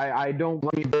 I don't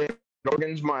believe it.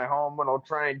 Oregon's my home, and I'll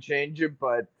try and change it,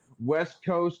 but West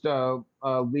Coast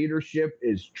leadership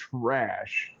is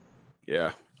trash.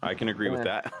 Yeah, I can agree with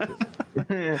that.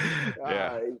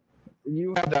 Yeah.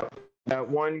 You have that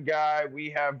one guy. We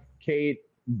have Kate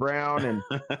Brown, and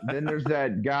then there's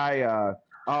that guy.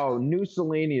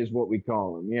 Mussolini is what we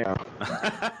call him. Yeah.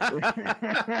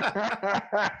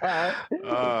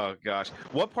 Oh gosh,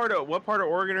 what part of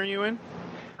Oregon are you in?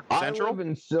 Central? I live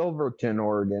in Silverton,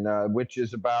 Oregon, which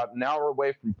is about an hour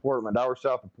away from Portland, an hour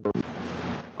south of Portland.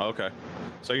 Okay,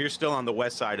 so you're still on the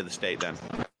west side of the state then.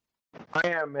 I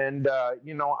am, and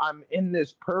I'm in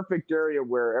this perfect area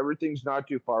where everything's not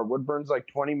too far. Woodburn's like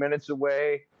 20 minutes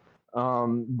away.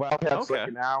 Wildcat's like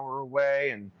an hour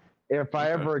away, and if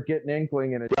I ever get an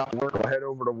inkling and it doesn't work, I'll head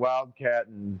over to Wildcat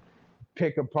and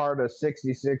pick apart a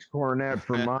 66 Coronet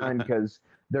for mine, because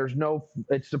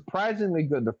it's surprisingly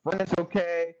good. The front is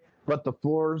okay, but the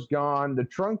floor's gone. The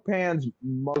trunk pan's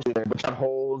mostly there, but got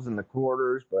holes in the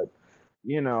quarters, but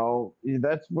you know,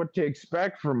 that's what to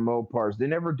expect from Mopars. They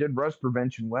never did rust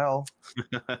prevention well.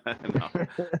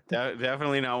 No,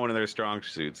 definitely not one of their strong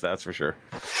suits. That's for sure.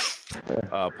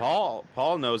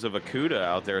 Paul knows of a CUDA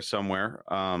out there somewhere.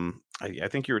 I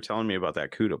think you were telling me about that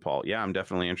CUDA, Paul. Yeah, I'm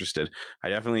definitely interested. I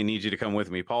definitely need you to come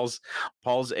with me. Paul's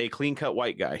a clean cut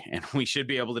white guy, and we should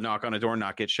be able to knock on a door and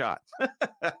not get shot.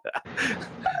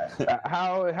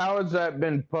 How has that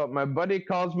been put? My buddy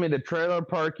calls me the Trailer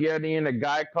Park Yeti, and a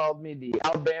guy called me the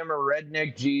Alabama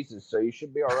Redneck Jesus. So you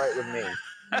should be all right with me.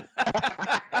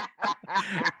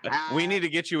 We need to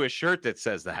get you a shirt that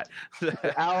says that.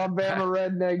 Alabama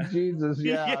Redneck Jesus.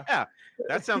 Yeah. Yeah.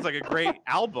 That sounds like a great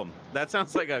album. That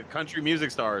sounds like a country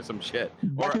music star or some shit.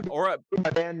 Or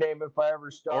a band name if I ever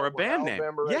start. Or a band name.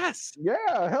 Yes.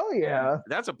 Yeah, hell yeah.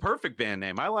 That's a perfect band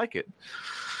name. I like it.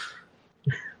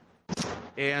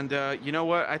 And you know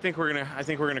what? I think we're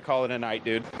gonna call it a night,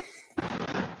 dude.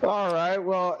 All right.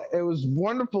 Well, it was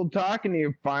wonderful talking to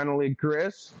you finally,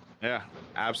 Chris. Yeah,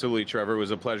 absolutely, Trevor. It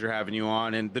was a pleasure having you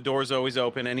on, and the door's always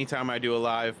open anytime I do a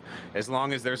live. As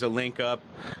long as there's a link up,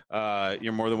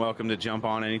 you're more than welcome to jump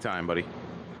on anytime, buddy.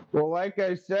 Well, like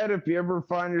I said, if you ever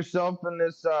find yourself in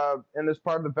this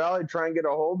part of the valley, try and get a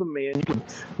hold of me, and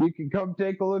you can come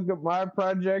take a look at my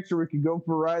projects, or we could go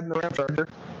for a ride in the Ram Charger.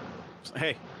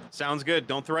 Hey, sounds good.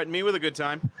 Don't threaten me with a good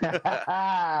time. You have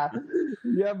a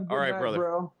good all right, night, brother.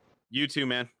 Bro. You too,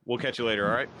 man. We'll catch you later.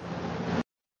 All right.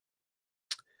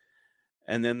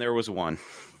 And then there was one,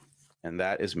 and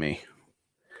that is me.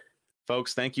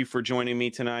 Folks, thank you for joining me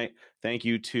tonight. Thank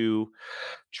you to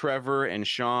Trevor and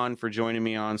Sean for joining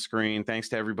me on screen. Thanks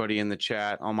to everybody in the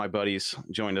chat. All my buddies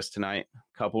joined us tonight.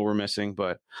 A couple were missing,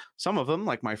 but some of them,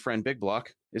 like my friend Big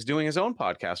Block, is doing his own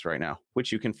podcast right now,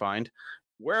 which you can find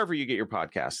wherever you get your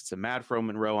podcasts. It's a Mad Fro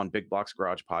Monroe on Big Block's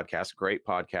Garage podcast. Great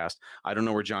podcast. I don't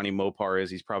know where Johnny Mopar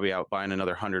is. He's probably out buying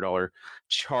another $100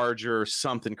 charger or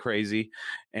something crazy.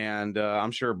 And I'm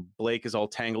sure Blake is all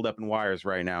tangled up in wires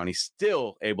right now, and he's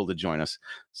still able to join us.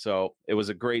 So it was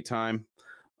a great time.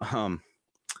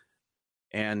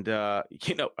 And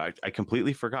you know, I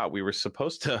completely forgot we were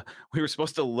supposed to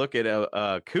look at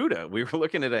a CUDA. We were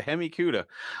looking at a Hemi CUDA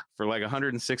for like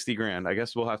 160 grand. I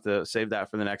guess we'll have to save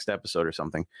that for the next episode or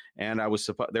something. And there was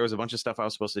a bunch of stuff I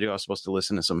was supposed to do. I was supposed to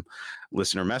listen to some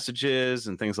listener messages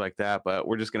and things like that, but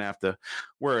we're just gonna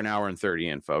we're an hour and 30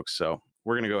 in, folks. So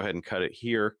we're gonna go ahead and cut it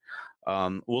here.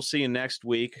 We'll see you next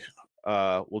week.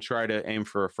 We'll try to aim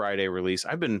for a Friday release.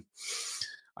 I've been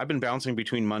bouncing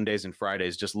between Mondays and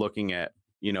Fridays, just looking at,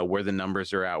 you know, where the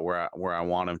numbers are at, where I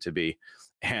want them to be.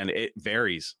 And it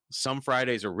varies. Some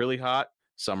Fridays are really hot,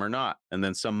 some are not. And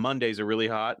then some Mondays are really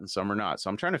hot and some are not. So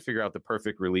I'm trying to figure out the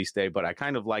perfect release day, but I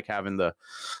kind of like having a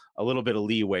little bit of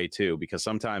leeway too, because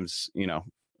sometimes, you know,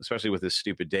 especially with this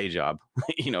stupid day job,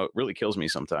 you know, it really kills me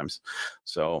sometimes.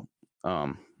 So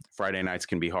Friday nights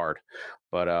can be hard,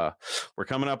 but we're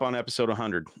coming up on episode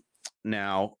 100.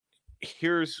 Now,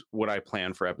 here's what I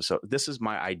plan for this is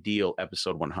my ideal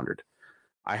episode 100.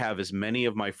 I have as many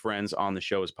of my friends on the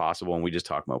show as possible, and we just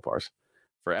talk Mopars.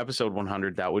 For episode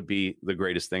 100, that would be the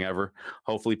greatest thing ever.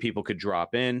 Hopefully people could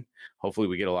drop in. Hopefully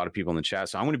we get a lot of people in the chat.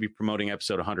 So I'm going to be promoting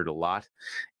episode 100 a lot,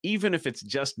 even if it's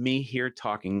just me here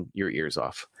talking your ears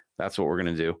off. That's what we're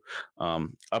going to do.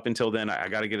 Up until then, I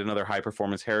got to get another High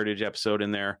Performance Heritage episode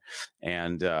in there.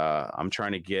 And I'm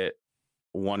trying to get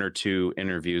 1 or 2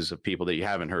 interviews of people that you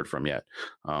haven't heard from yet,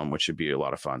 which should be a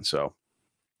lot of fun. So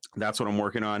that's what I'm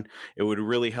working on. It would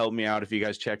really help me out if you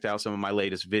guys checked out some of my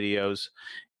latest videos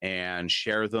and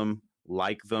share them,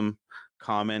 like them,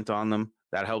 comment on them.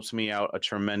 That helps me out a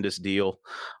tremendous deal.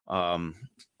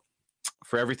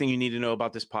 For everything you need to know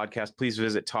about this podcast, please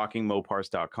visit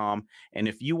talkingmopars.com. And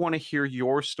if you want to hear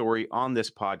your story on this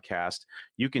podcast,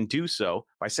 you can do so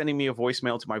by sending me a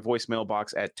voicemail to my voicemail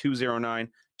box at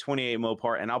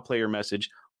 209-28-MOPAR, and I'll play your message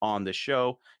on the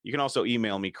show. You can also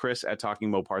email me,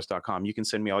 chris@talkingmopars.com. You can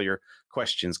send me all your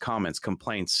questions, comments,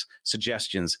 complaints,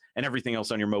 suggestions, and everything else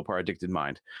on your Mopar addicted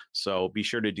mind. So be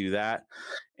sure to do that.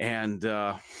 And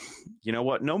you know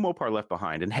what? No Mopar left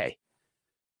behind. And hey,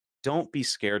 don't be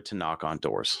scared to knock on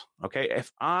doors. Okay.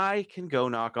 If I can go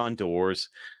knock on doors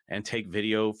and take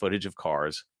video footage of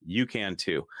cars, you can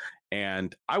too.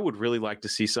 And I would really like to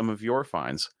see some of your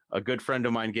finds. A good friend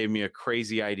of mine gave me a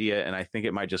crazy idea, and I think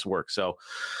it might just work. So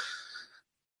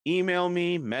email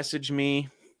me, message me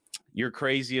your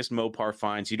craziest Mopar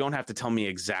finds. You don't have to tell me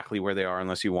exactly where they are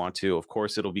unless you want to. Of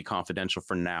course, it'll be confidential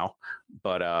for now.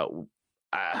 But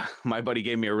my buddy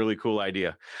gave me a really cool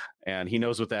idea, and he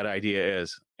knows what that idea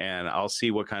is. And I'll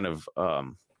see what kind of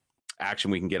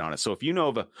action we can get on it. So if you know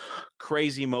of a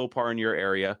crazy Mopar in your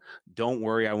area, don't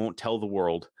worry, I won't tell the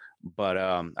world. But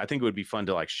I think it would be fun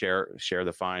to like share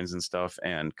the finds and stuff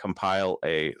and compile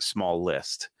a small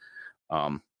list.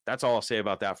 That's all I'll say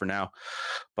about that for now.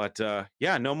 But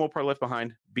yeah, no Mopar left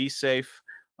behind. Be safe.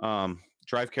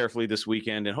 Drive carefully this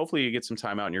weekend, and hopefully you get some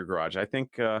time out in your garage. I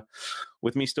think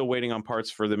with me still waiting on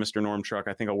parts for the Mr. Norm truck,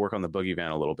 I think I'll work on the boogie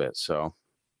van a little bit. So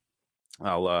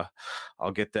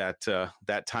I'll get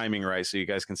that timing right so you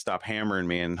guys can stop hammering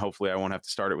me, and hopefully I won't have to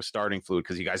start it with starting fluid,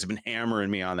 because you guys have been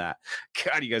hammering me on that.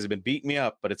 God, you guys have been beating me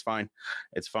up, but it's fine.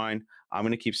 It's fine. I'm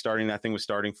going to keep starting that thing with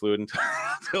starting fluid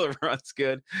until it runs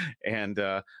good. And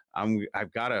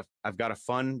I've got a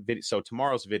fun video. So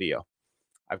tomorrow's video,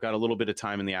 I've got a little bit of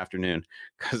time in the afternoon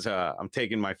because I'm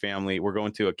taking my family. We're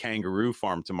going to a kangaroo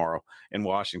farm tomorrow in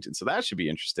Washington. So that should be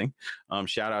interesting.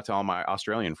 Shout out to all my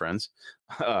Australian friends.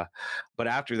 But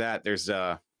after that, there's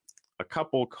a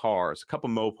couple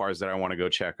Mopars that I want to go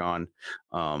check on.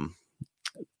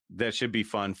 That should be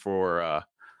fun for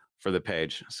the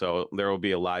page. So there will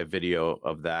be a live video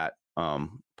of that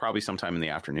probably sometime in the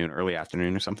afternoon, early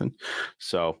afternoon or something.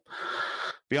 So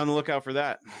be on the lookout for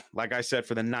that. Like I said,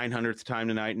 for the 900th time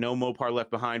tonight, no Mopar left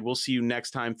behind. We'll see you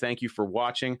next time. Thank you for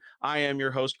watching. I am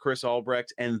your host, Chris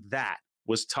Albrecht, and that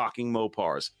was Talking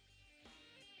Mopars.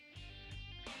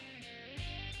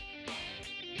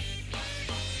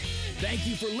 Thank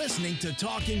you for listening to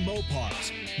Talking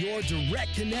Mopars, your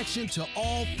direct connection to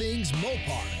all things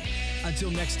Mopar. Until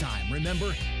next time,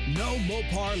 remember, no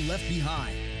Mopar left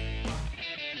behind.